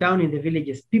areas down in the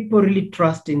villages, people really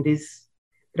trust in these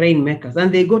rainmakers,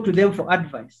 and they go to them for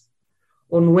advice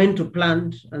on when to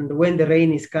plant and when the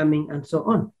rain is coming and so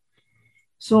on.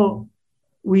 So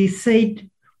we said,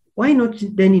 why not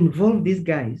then involve these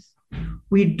guys?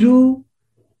 We do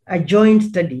a joint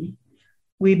study.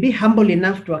 We be humble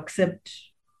enough to accept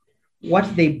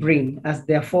what they bring as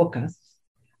their forecasts,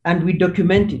 and we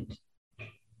document it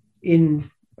in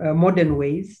modern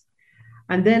ways,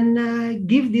 and then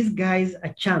give these guys a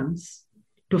chance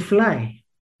to fly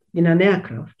in an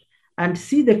aircraft and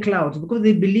see the clouds, because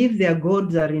they believe their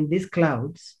gods are in these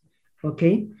clouds,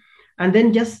 okay? And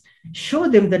then just show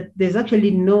them that there's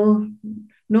actually no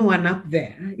one up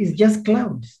there. It's just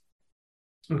clouds,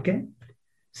 okay?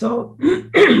 So,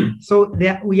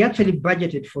 we actually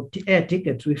budgeted for air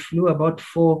tickets. We flew about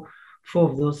four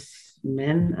of those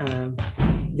men.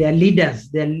 They're leaders.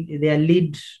 They're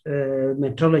lead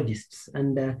meteorologists,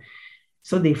 and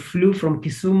so they flew from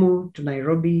Kisumu to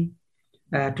Nairobi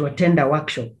to attend a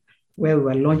workshop where we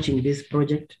were launching this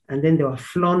project, and then they were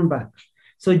flown back.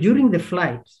 So during the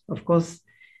flight, of course,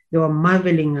 they were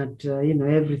marveling at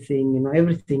everything.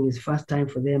 Everything is first time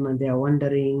for them, and they are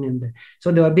wondering. And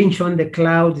so they were being shown the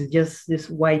clouds, just this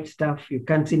white stuff you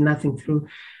can't see nothing through.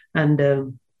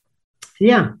 And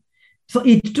so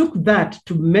it took that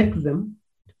to make them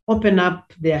open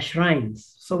up their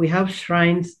shrines. So we have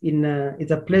shrines in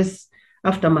it's a place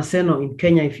after Maseno in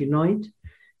Kenya, if you know it.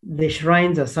 The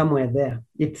shrines are somewhere there.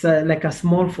 It's like a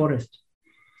small forest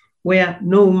where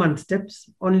no woman steps,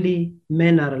 only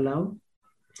men are allowed.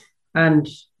 And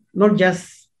not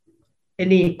just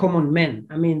any common men.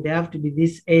 I mean, they have to be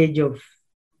this age of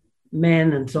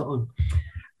men and so on.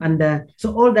 And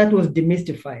so all that was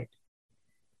demystified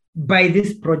by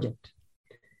this project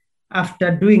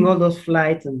after doing all those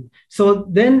flights. And so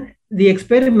then the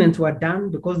experiments were done,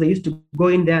 because they used to go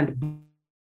in there and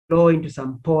blow into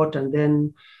some pot and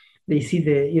then they see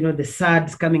the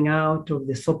suds coming out of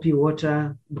the soapy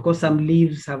water because some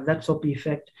leaves have that soapy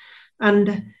effect.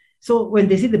 And so when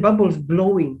they see the bubbles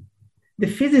blowing, the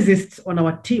physicists on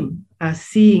our team are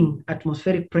seeing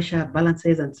atmospheric pressure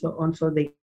balances and so on. So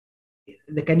they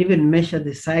can even measure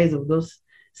the size of those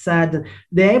suds.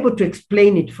 They're able to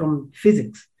explain it from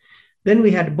physics. Then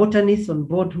we had botanists on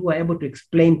board who were able to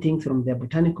explain things from their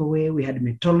botanical way. We had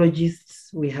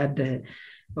meteorologists, we had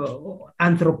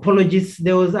anthropologists.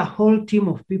 There was a whole team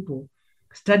of people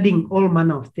studying all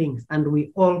manner of things. And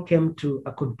we all came to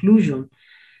a conclusion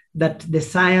that the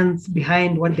science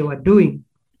behind what they were doing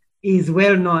is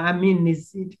well known. I mean,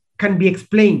 it can be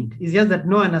explained. It's just that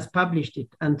no one has published it.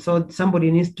 And so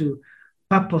somebody needs to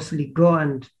purposely go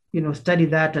and study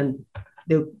that, and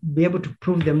they'll be able to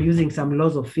prove them using some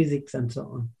laws of physics and so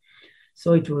on.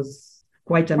 So it was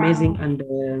quite amazing. Wow.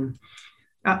 And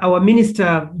our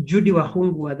minister, Judy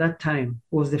Wahungu, at that time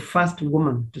was the first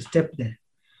woman to step there,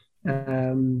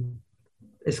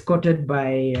 escorted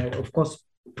by, of course,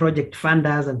 project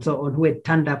funders and so on who had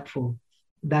turned up for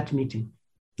that meeting.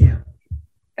 Yeah.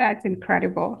 That's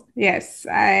incredible. Yes,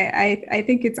 I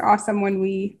think it's awesome when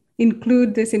we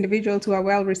include these individuals who are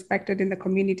well respected in the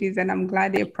communities, and I'm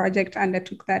glad their project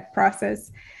undertook that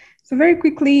process. So very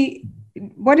quickly,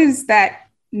 what is that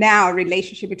now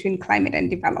relationship between climate and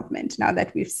development, now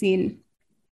that we've seen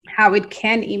how it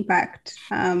can impact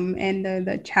and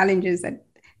the challenges that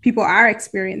people are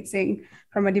experiencing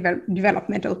from a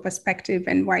developmental perspective,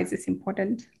 and why is this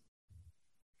important?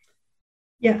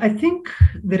 Yeah, I think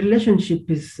the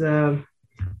relationship is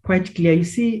quite clear. You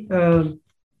see,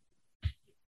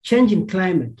 change in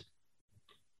climate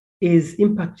is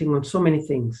impacting on so many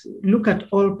things. Look at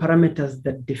all parameters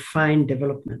that define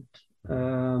development.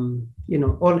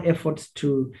 All efforts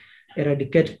to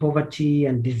eradicate poverty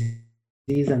and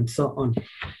disease and so on.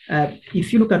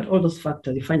 If you look at all those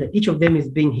factors, you find that each of them is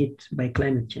being hit by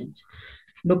climate change.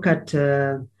 Look at,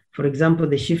 for example,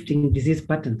 the shifting disease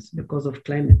patterns because of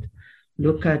climate.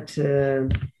 Look at, just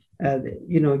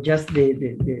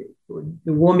the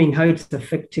warming, how it's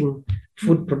affecting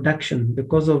food production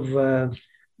because of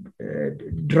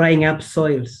drying up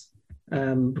soils,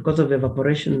 because of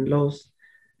evaporation loss.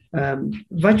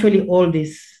 Virtually all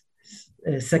these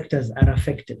sectors are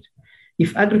affected.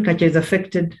 If agriculture is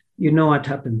affected, you know what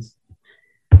happens.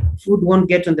 Food won't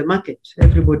get on the market.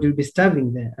 Everybody will be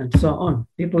starving there and so on.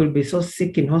 People will be so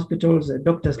sick in hospitals,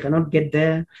 doctors cannot get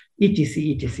there,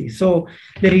 etc., etc. So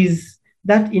there is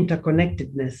that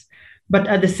interconnectedness. But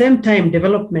at the same time,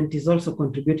 development is also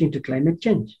contributing to climate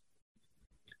change,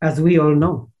 as we all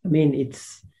know. I mean,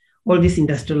 it's all this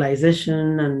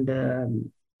industrialization and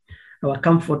our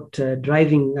comfort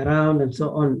driving around and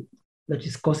so on that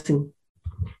is causing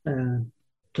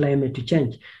climate to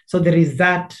change. So there is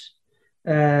that,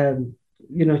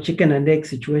 chicken and egg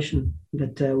situation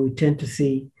that we tend to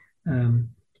see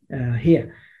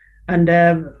here. And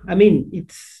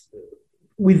it's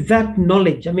with that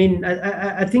knowledge,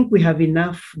 I think we have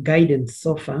enough guidance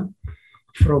so far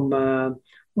from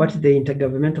what the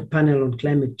Intergovernmental Panel on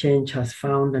Climate Change has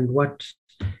found and what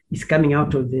is coming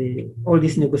out of all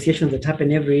these negotiations that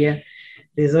happen every year.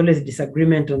 There's always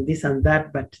disagreement on this and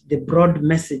that, but the broad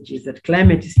message is that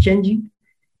climate is changing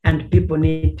and people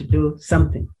need to do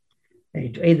something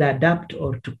to either adapt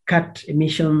or to cut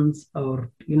emissions or,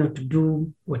 to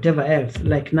do whatever else.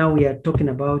 Like now we are talking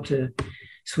about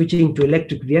switching to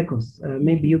electric vehicles.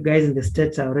 Maybe you guys in the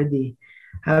States are already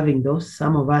having those.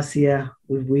 Some of us here,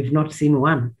 we've not seen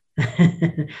one.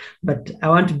 But I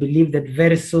want to believe that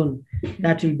very soon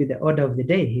that will be the order of the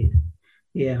day here.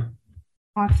 Yeah.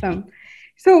 Awesome.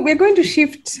 So we're going to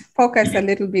shift focus a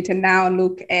little bit and now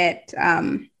look at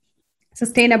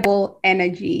sustainable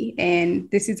energy. And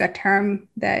this is a term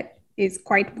that is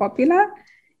quite popular.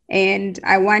 And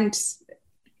I want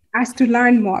us to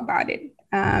learn more about it.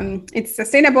 It's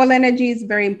sustainable energy is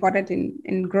very important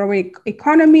in growing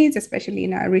economies, especially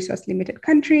in our resource-limited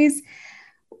countries.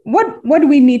 What do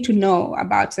we need to know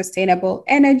about sustainable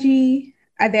energy?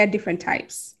 Are there different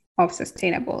types of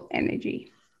sustainable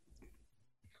energy?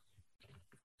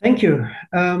 Thank you.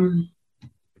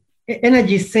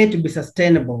 Energy is said to be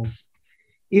sustainable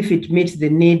if it meets the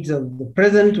needs of the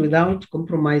present without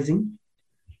compromising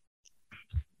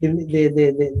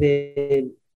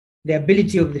the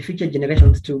ability of the future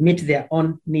generations to meet their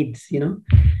own needs,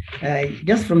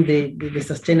 just from the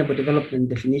sustainable development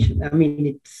definition.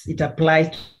 It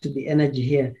applies to the energy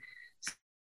here.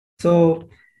 So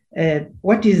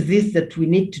what is this that we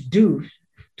need to do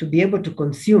to be able to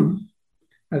consume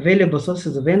available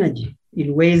sources of energy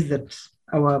in ways that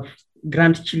our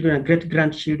grandchildren and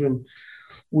great-grandchildren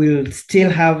will still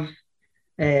have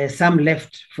some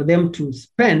left for them to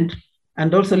spend,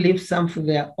 and also leave some for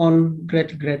their own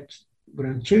great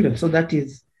grandchildren. So that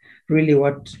is really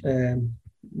what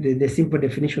the simple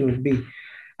definition would be.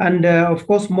 And of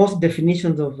course, most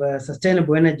definitions of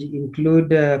sustainable energy include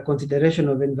consideration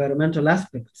of environmental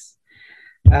aspects,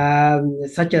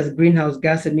 such as greenhouse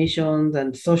gas emissions,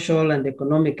 and social and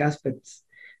economic aspects,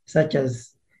 such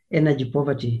as energy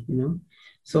poverty,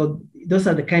 So those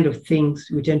are the kind of things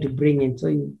we tend to bring in. So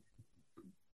you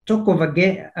talk of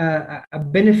a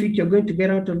benefit you're going to get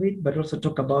out of it, but also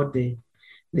talk about the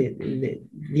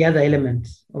other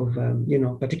elements of,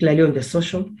 particularly on the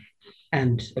social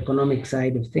and economic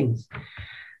side of things.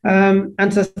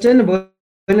 And sustainable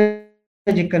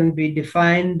energy can be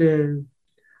defined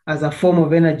as a form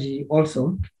of energy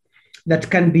also that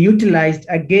can be utilized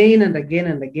again and again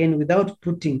and again without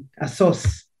putting a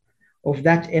source of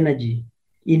that energy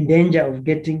in danger of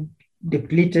getting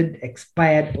depleted,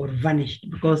 expired, or vanished,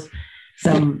 because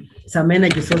some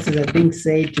energy sources are being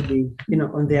said to be,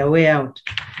 on their way out.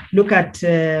 Look at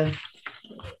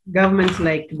governments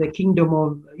like the Kingdom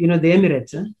of, the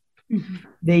Emirates. Mm-hmm.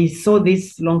 They saw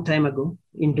this long time ago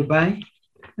in Dubai,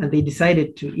 and they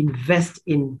decided to invest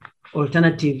in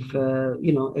alternative,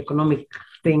 economic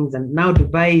things. And now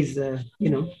Dubai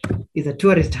is a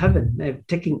tourist heaven. They're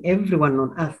taking everyone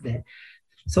on earth there.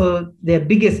 So their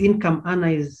biggest income earner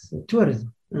is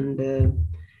tourism, and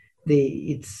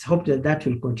it's hoped that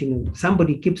will continue.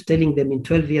 Somebody keeps telling them in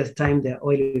 12 years' time their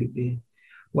oil will be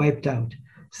wiped out.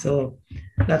 So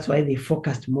that's why they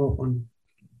focused more on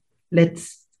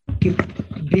let's keep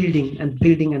building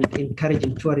and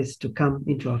encouraging tourists to come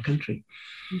into our country.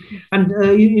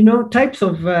 Mm-hmm. And types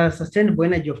of sustainable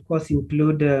energy, of course,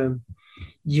 include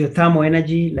geothermal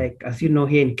energy. Like, as you know,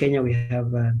 here in Kenya, we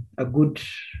have a good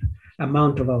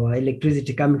amount of our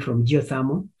electricity coming from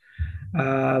geothermal,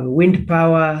 wind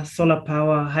power, solar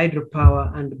power,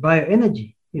 hydropower, and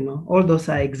bioenergy. All those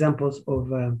are examples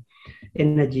of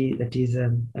energy that is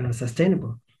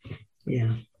sustainable.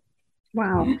 Yeah.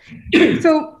 Wow.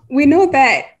 So we know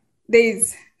that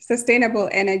there's sustainable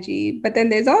energy, but then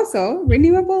there's also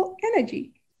renewable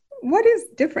energy. What is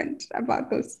different about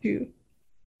those two?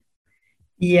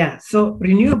 Yeah. So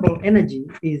renewable energy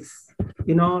is,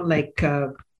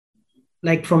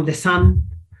 like from the sun,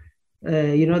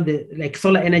 like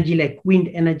solar energy, like wind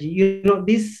energy,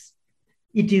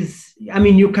 it is,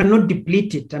 you cannot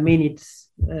deplete it. It's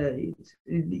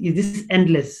this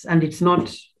endless, and it's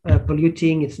not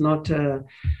polluting, it's not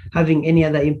having any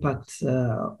other impacts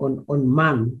on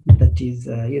man that is,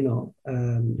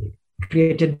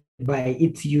 created by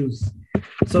its use.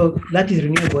 So that is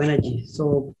renewable energy.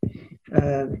 So,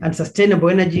 and sustainable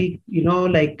energy,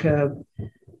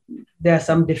 there are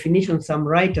some definitions, some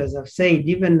writers have said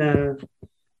even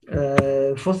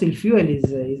fossil fuel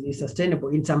is sustainable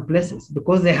in some places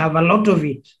because they have a lot of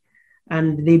it,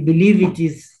 and they believe it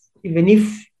is, even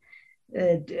if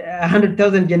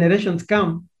 100,000 generations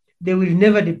come, they will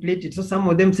never deplete it. So some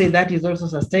of them say that is also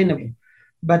sustainable.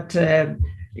 But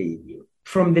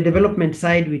from the development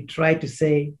side, we try to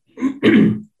say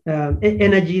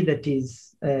energy that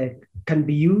is can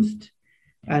be used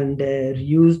and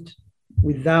reused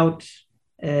without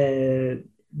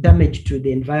damage to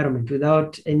the environment,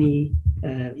 without any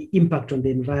impact on the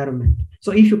environment.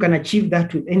 So if you can achieve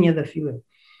that with any other fuel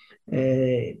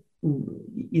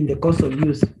in the course of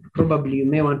use, probably you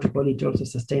may want to call it also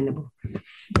sustainable.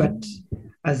 But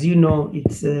as you know,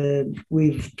 it's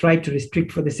we've tried to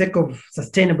restrict, for the sake of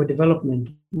sustainable development,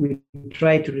 we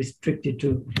try to restrict it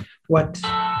to what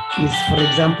is, for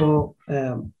example,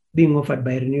 being offered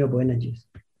by renewable energies.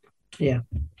 Yeah.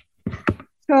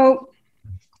 So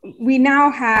we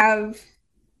now have,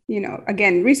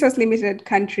 again, resource limited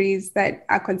countries that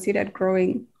are considered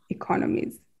growing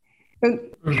economies. So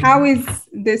how is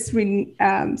this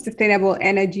sustainable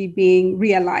energy being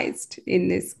realized in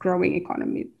this growing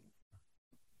economy?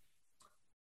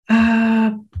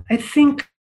 I think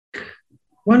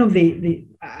one of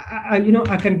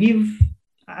I can give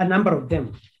a number of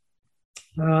them.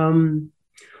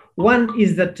 One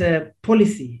is that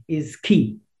policy is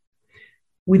key.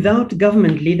 Without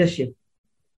government leadership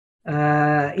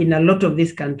in a lot of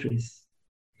these countries,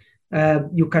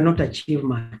 you cannot achieve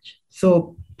much.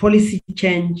 So policy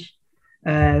change,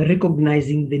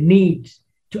 recognizing the need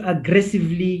to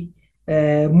aggressively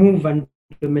move and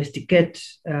domesticate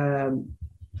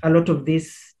a lot of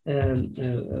these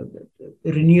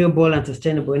renewable and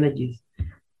sustainable energies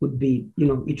would be,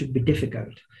 it would be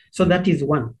difficult. So that is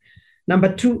one.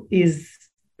 Number two is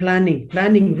planning.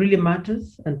 Planning really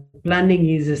matters, and planning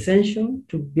is essential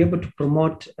to be able to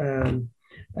promote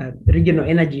regional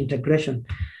energy integration.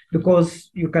 because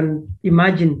you can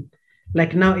imagine,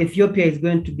 like now, Ethiopia is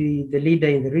going to be the leader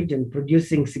in the region,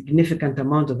 producing significant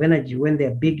amounts of energy when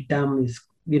their big dam is,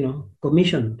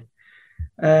 commissioned.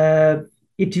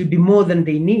 It will be more than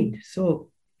they need. So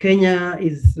Kenya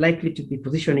is likely to be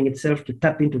positioning itself to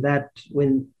tap into that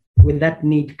when that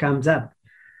need comes up.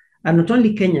 And not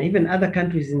only Kenya, even other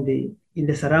countries in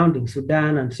the surroundings,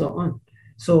 Sudan and so on.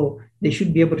 So they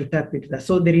should be able to tap into that.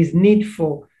 So there is need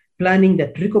for planning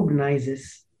that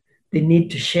recognizes the need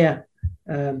to share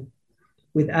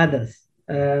with others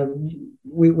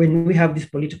when we have this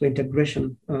political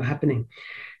integration happening.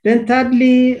 Then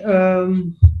thirdly,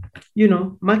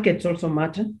 markets also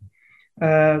matter.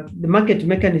 The market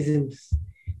mechanisms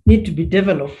need to be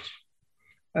developed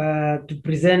to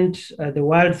present the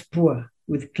world's poor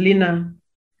with cleaner,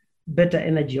 better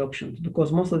energy options,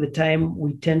 because most of the time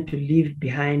we tend to leave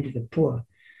behind the poor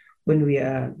when we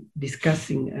are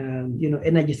discussing,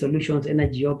 energy solutions,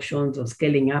 energy options, or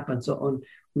scaling up and so on.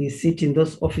 We sit in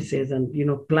those offices and,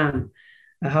 plan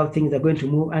how things are going to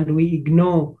move, and we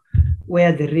ignore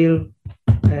where the real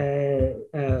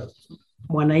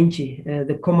mwananchi,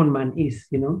 the common man is,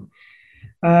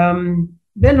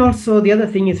 Then also the other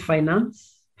thing is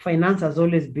finance. Finance has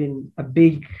always been a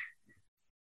big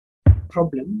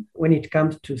problem when it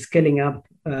comes to scaling up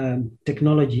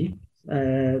technology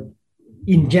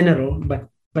in general, but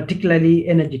particularly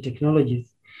energy technologies.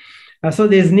 So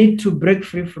there's need to break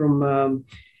free from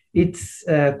its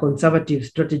conservative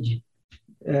strategy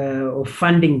of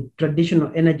funding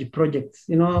traditional energy projects.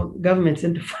 Governments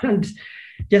tend to fund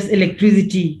just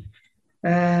electricity.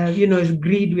 As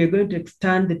grid, we are going to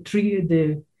extend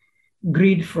the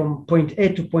grid from point A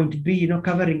to point B,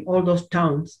 covering all those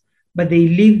towns, but they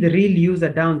leave the real user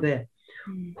down there,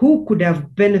 who could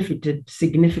have benefited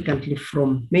significantly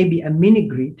from maybe a mini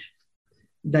grid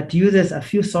that uses a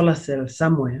few solar cells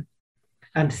somewhere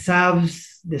and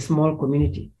serves the small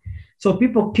community. So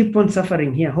people keep on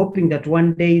suffering here, hoping that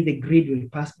one day the grid will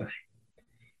pass by,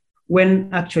 when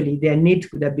actually their needs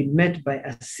could have been met by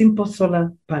a simple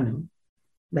solar panel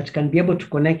that can be able to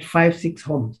connect 5-6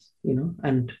 homes,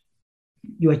 and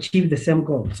you achieve the same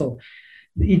goal. So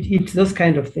it's those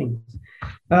kind of things.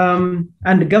 And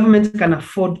the governments can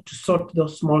afford to sort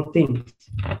those small things,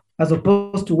 as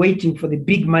opposed to waiting for the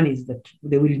big monies that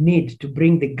they will need to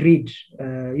bring the grid,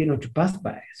 to pass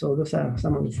by. So those are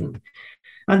some of the things.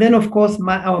 And then, of course,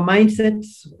 our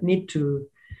mindsets need to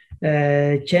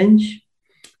change.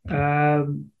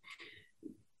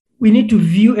 We need to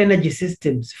view energy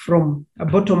systems from a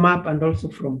bottom up and also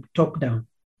from top down,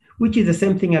 which is the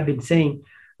same thing I've been saying.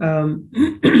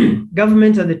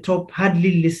 Governments at the top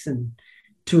hardly listen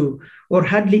to or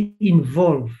hardly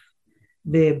involve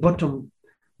the bottom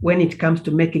when it comes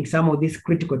to making some of these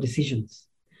critical decisions.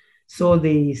 So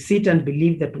they sit and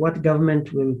believe that what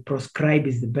government will prescribe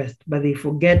is the best, but they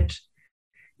forget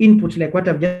input like what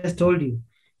I've just told you.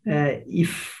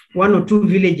 If 1 or 2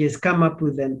 villages come up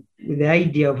with the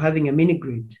idea of having a mini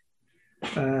grid,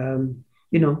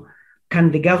 can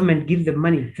the government give them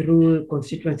money through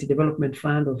constituency development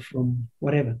fund or from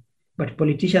whatever? But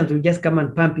politicians will just come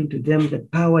and pump into them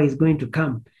that power is going to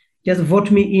come. Just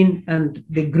vote me in and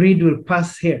the grid will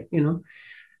pass here,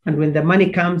 And when the money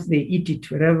comes, they eat it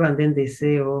wherever, and then they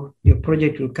say, oh, your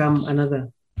project will come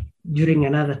during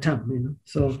another term,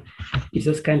 So it's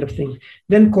those kind of things.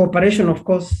 Then cooperation, of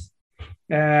course,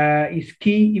 is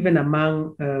key even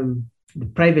among the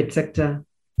private sector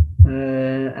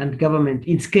and government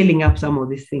in scaling up some of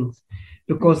these things,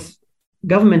 because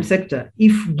government sector,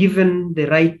 if given the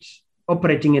right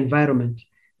operating environment,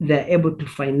 they're able to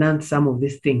finance some of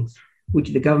these things, which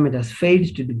the government has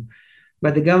failed to do.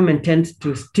 But the government tends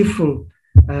to stifle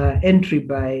entry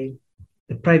by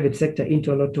the private sector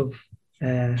into a lot of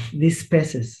these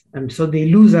spaces. And so they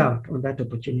lose out on that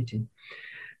opportunity.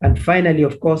 And finally,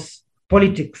 of course,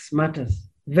 politics matters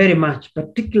very much,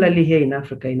 particularly here in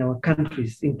Africa, in our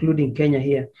countries, including Kenya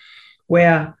here,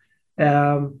 where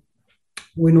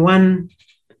when one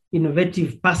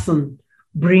innovative person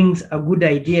brings a good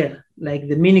idea, like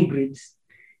the mini grids,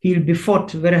 he'll be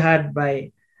fought very hard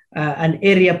by an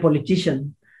area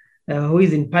politician who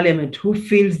is in parliament, who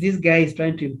feels this guy is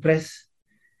trying to impress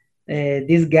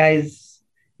these guys,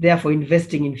 therefore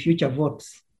investing in future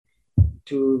votes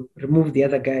to remove the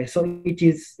other guy. So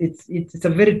it's a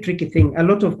very tricky thing. A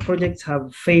lot of projects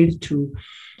have failed to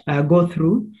go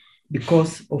through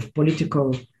because of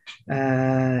political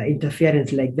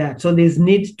interference like that. So there's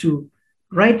need to,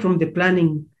 right from the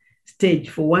planning stage,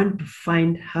 for one to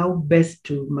find how best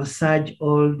to massage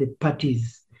all the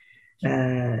parties,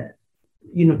 to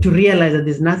realize that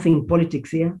there's nothing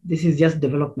politics here. This is just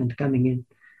development coming in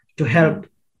to help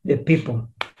the people.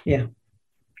 Yeah.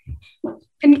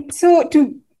 And so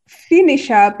to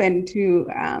finish up and to,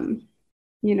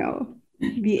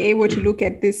 be able to look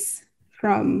at this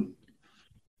from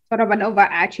sort of an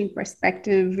overarching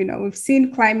perspective, we've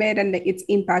seen climate and its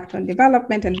impact on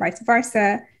development and vice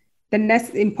versa, the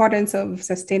next importance of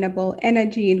sustainable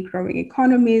energy in growing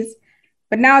economies.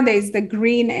 But now there's the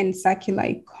green and circular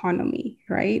economy,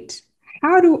 right?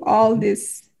 How do all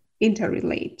this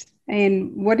interrelate?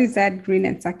 And what is that green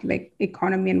and circular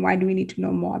economy, and why do we need to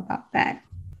know more about that?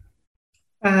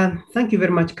 Thank you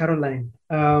very much, Caroline.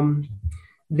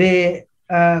 The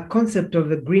concept of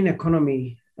the green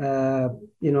economy,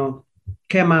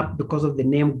 came up because of the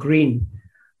name green,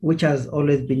 which has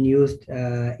always been used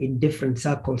in different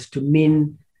circles to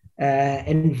mean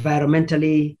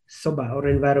environmentally sober or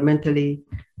environmentally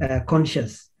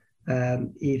conscious,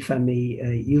 if I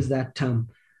may use that term.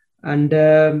 And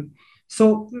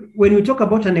so when we talk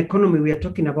about an economy, we are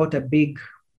talking about a big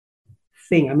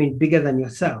thing. I mean, bigger than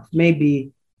yourself,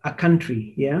 maybe a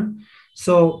country. Yeah.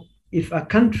 So if a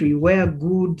country where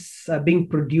goods are being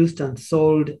produced and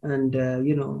sold and,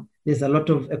 there's a lot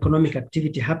of economic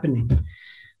activity happening,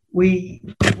 when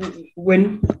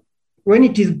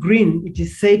it is green, it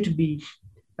is said to be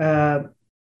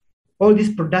all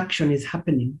this production is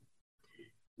happening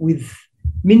with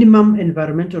minimum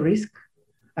environmental risk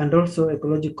and also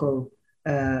ecological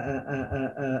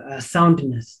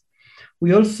soundness.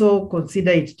 We also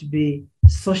consider it to be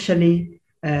socially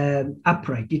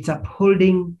upright. It's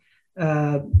upholding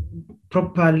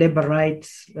proper labor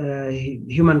rights,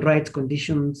 human rights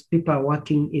conditions. People are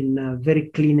working in very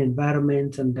clean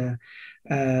environments, and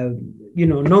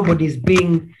nobody's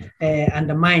being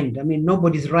undermined. I mean,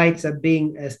 nobody's rights are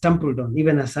being stumbled on,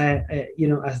 even as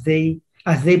they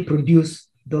produce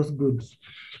those goods.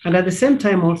 And at the same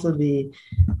time, also the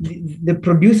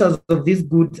producers of these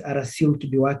goods are assumed to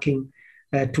be working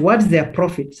towards their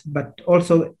profits, but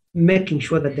also making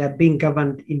sure that they are being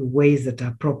governed in ways that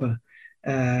are proper,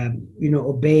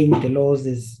 obeying the laws.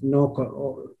 There's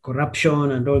no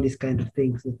corruption and all these kind of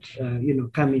things that,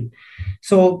 come in.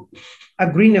 So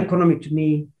a green economy to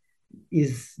me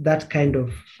is that kind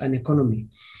of an economy.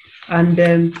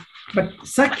 And but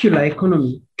circular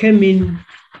economy came in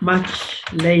much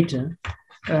later,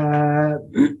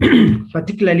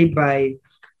 particularly by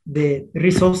the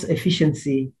resource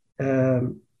efficiency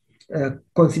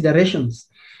considerations,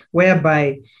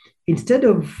 whereby instead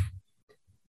of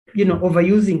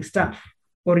overusing stuff,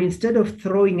 or instead of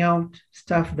throwing out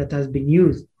stuff that has been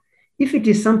used, if it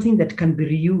is something that can be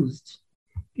reused,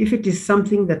 if it is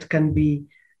something that can be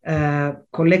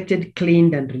collected,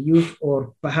 cleaned, and reused,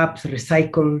 or perhaps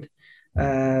recycled,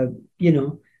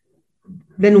 then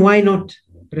why not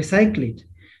recycle it?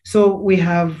 So we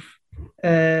have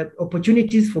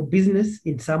opportunities for business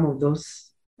in some of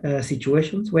those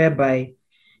situations, whereby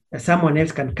someone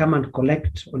else can come and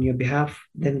collect on your behalf,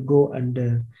 then go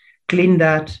and clean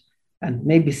that and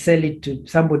maybe sell it to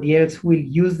somebody else who will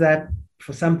use that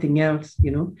for something else.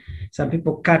 Some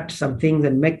people cut some things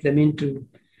and make them into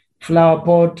flower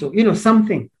pots, or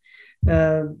something,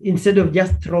 instead of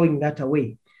just throwing that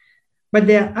away. But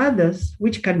there are others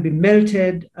which can be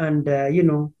melted and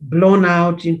blown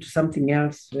out into something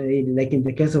else, like in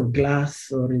the case of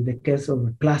glass or in the case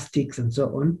of plastics and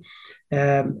so on.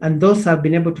 And those have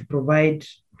been able to provide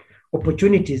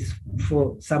opportunities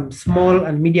for some small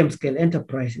and medium-scale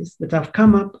enterprises that have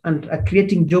come up and are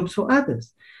creating jobs for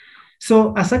others.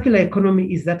 So a circular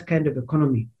economy is that kind of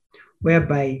economy,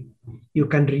 whereby you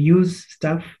can reuse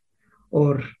stuff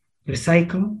or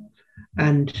recycle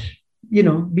and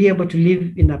be able to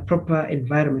live in a proper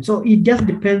environment. So it just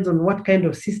depends on what kind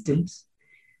of systems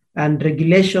and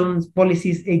regulations,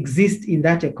 policies exist in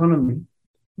that economy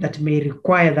that may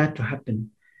require that to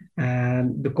happen.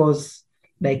 Because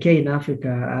like here in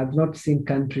Africa, I've not seen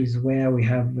countries where we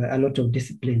have a lot of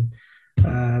discipline,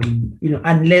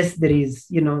 unless there is,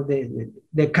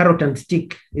 the carrot and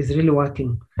stick is really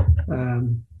working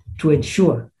to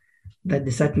ensure that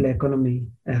the circular economy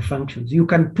functions. You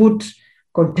can put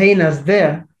containers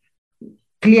there,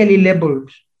 clearly labeled,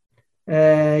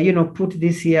 put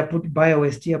this here, put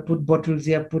bio-waste here, put bottles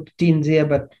here, put tins here,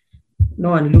 but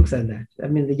no one looks at that. I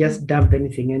mean, they just dump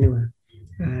anything anywhere,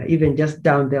 even just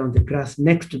down there on the grass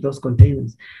next to those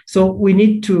containers. So we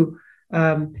need to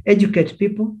educate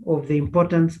people of the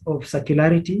importance of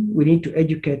circularity. We need to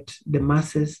educate the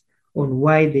masses on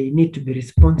why they need to be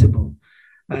responsible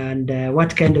and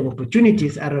what kind of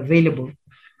opportunities are available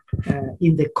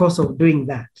in the course of doing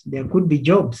that. There could be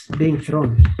jobs being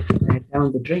thrown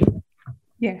down the drain.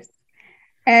 Yes.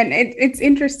 And it's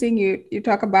interesting you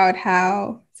talk about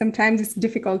how sometimes it's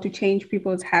difficult to change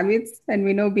people's habits, and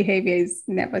we know behavior is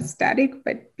never static,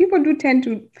 but people do tend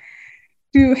to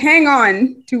hang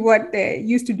on to what they're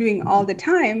used to doing all the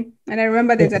time. And I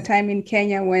remember there's a time in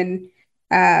Kenya when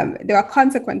there were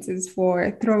consequences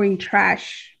for throwing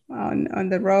trash on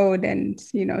the road and,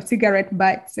 cigarette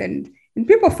butts and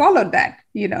people followed that,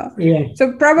 Yeah.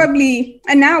 So probably,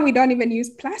 and now we don't even use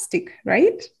plastic,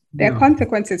 right? There are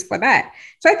consequences for that.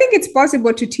 So I think it's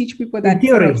possible to teach people that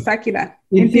sort of circular.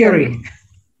 In theory.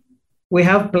 We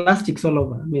have plastics all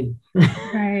over. I mean.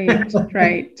 Right.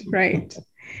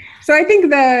 So I think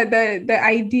the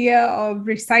idea of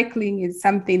recycling is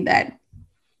something that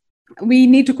we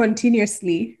need to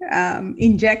continuously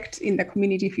inject in the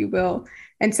community, if you will,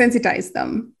 and sensitize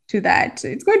them to that.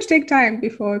 It's going to take time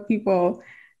before people,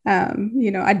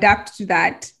 adapt to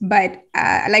that. But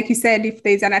like you said, if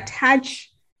there's an attached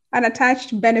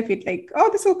benefit, like,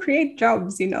 this will create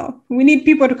jobs, we need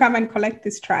people to come and collect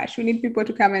this trash. We need people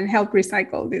to come and help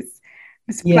recycle this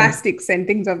plastics and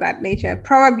things of that nature.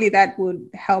 Probably that would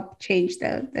help change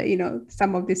the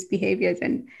some of these behaviors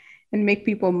and make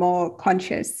people more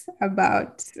conscious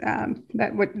about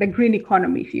what the green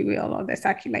economy, if you will, or the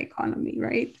circular economy,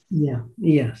 right? Yeah.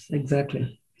 Yes,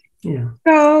 exactly. Yeah.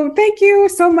 So thank you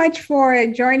so much for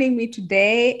joining me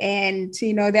today. And,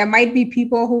 there might be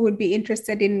people who would be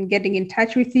interested in getting in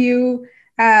touch with you.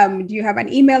 Do you have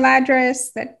an email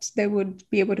address that they would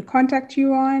be able to contact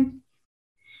you on?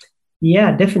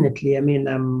 Yeah, definitely. I mean,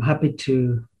 I'm happy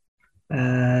to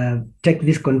take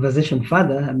this conversation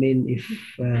further. I mean, if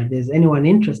there's anyone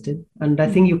interested, and I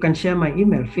think you can share my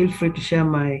email. Feel free to share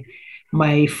my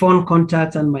phone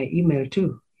contacts and my email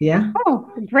too. Yeah. Oh,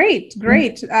 great.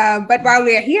 But while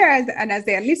we are here and as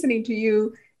they are listening to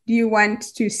you, do you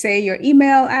want to say your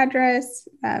email address?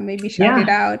 Maybe shout it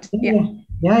out.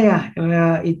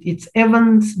 It's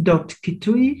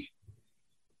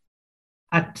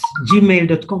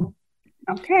evans.kitui@gmail.com.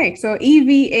 Okay. So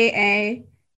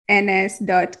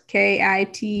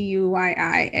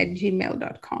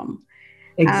evans.kitui@gmail.com.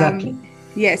 Exactly.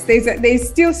 Yes, there's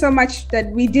still so much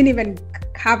that we didn't even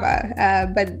cover,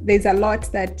 but there's a lot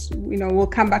that we'll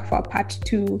come back for a part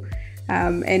 2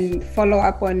 and follow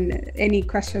up on any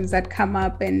questions that come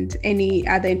up and any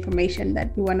other information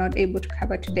that we were not able to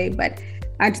cover today. But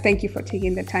I'd thank you for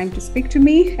taking the time to speak to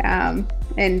me,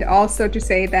 and also to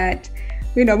say that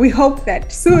we hope that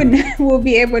soon we'll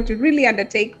be able to really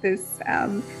undertake this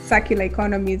circular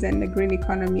economies and the green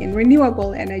economy and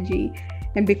renewable energy,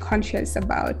 and be conscious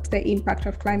about the impact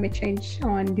of climate change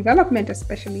on development,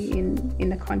 especially in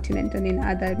the continent and in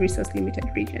other resource-limited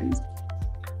regions.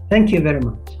 Thank you very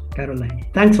much, Caroline.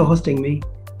 Thanks for hosting me.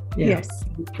 Yes.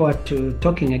 Look forward to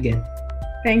talking again.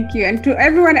 Thank you. And to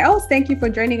everyone else, thank you for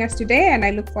joining us today. And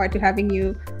I look forward to having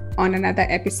you on another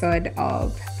episode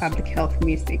of Public Health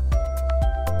Music.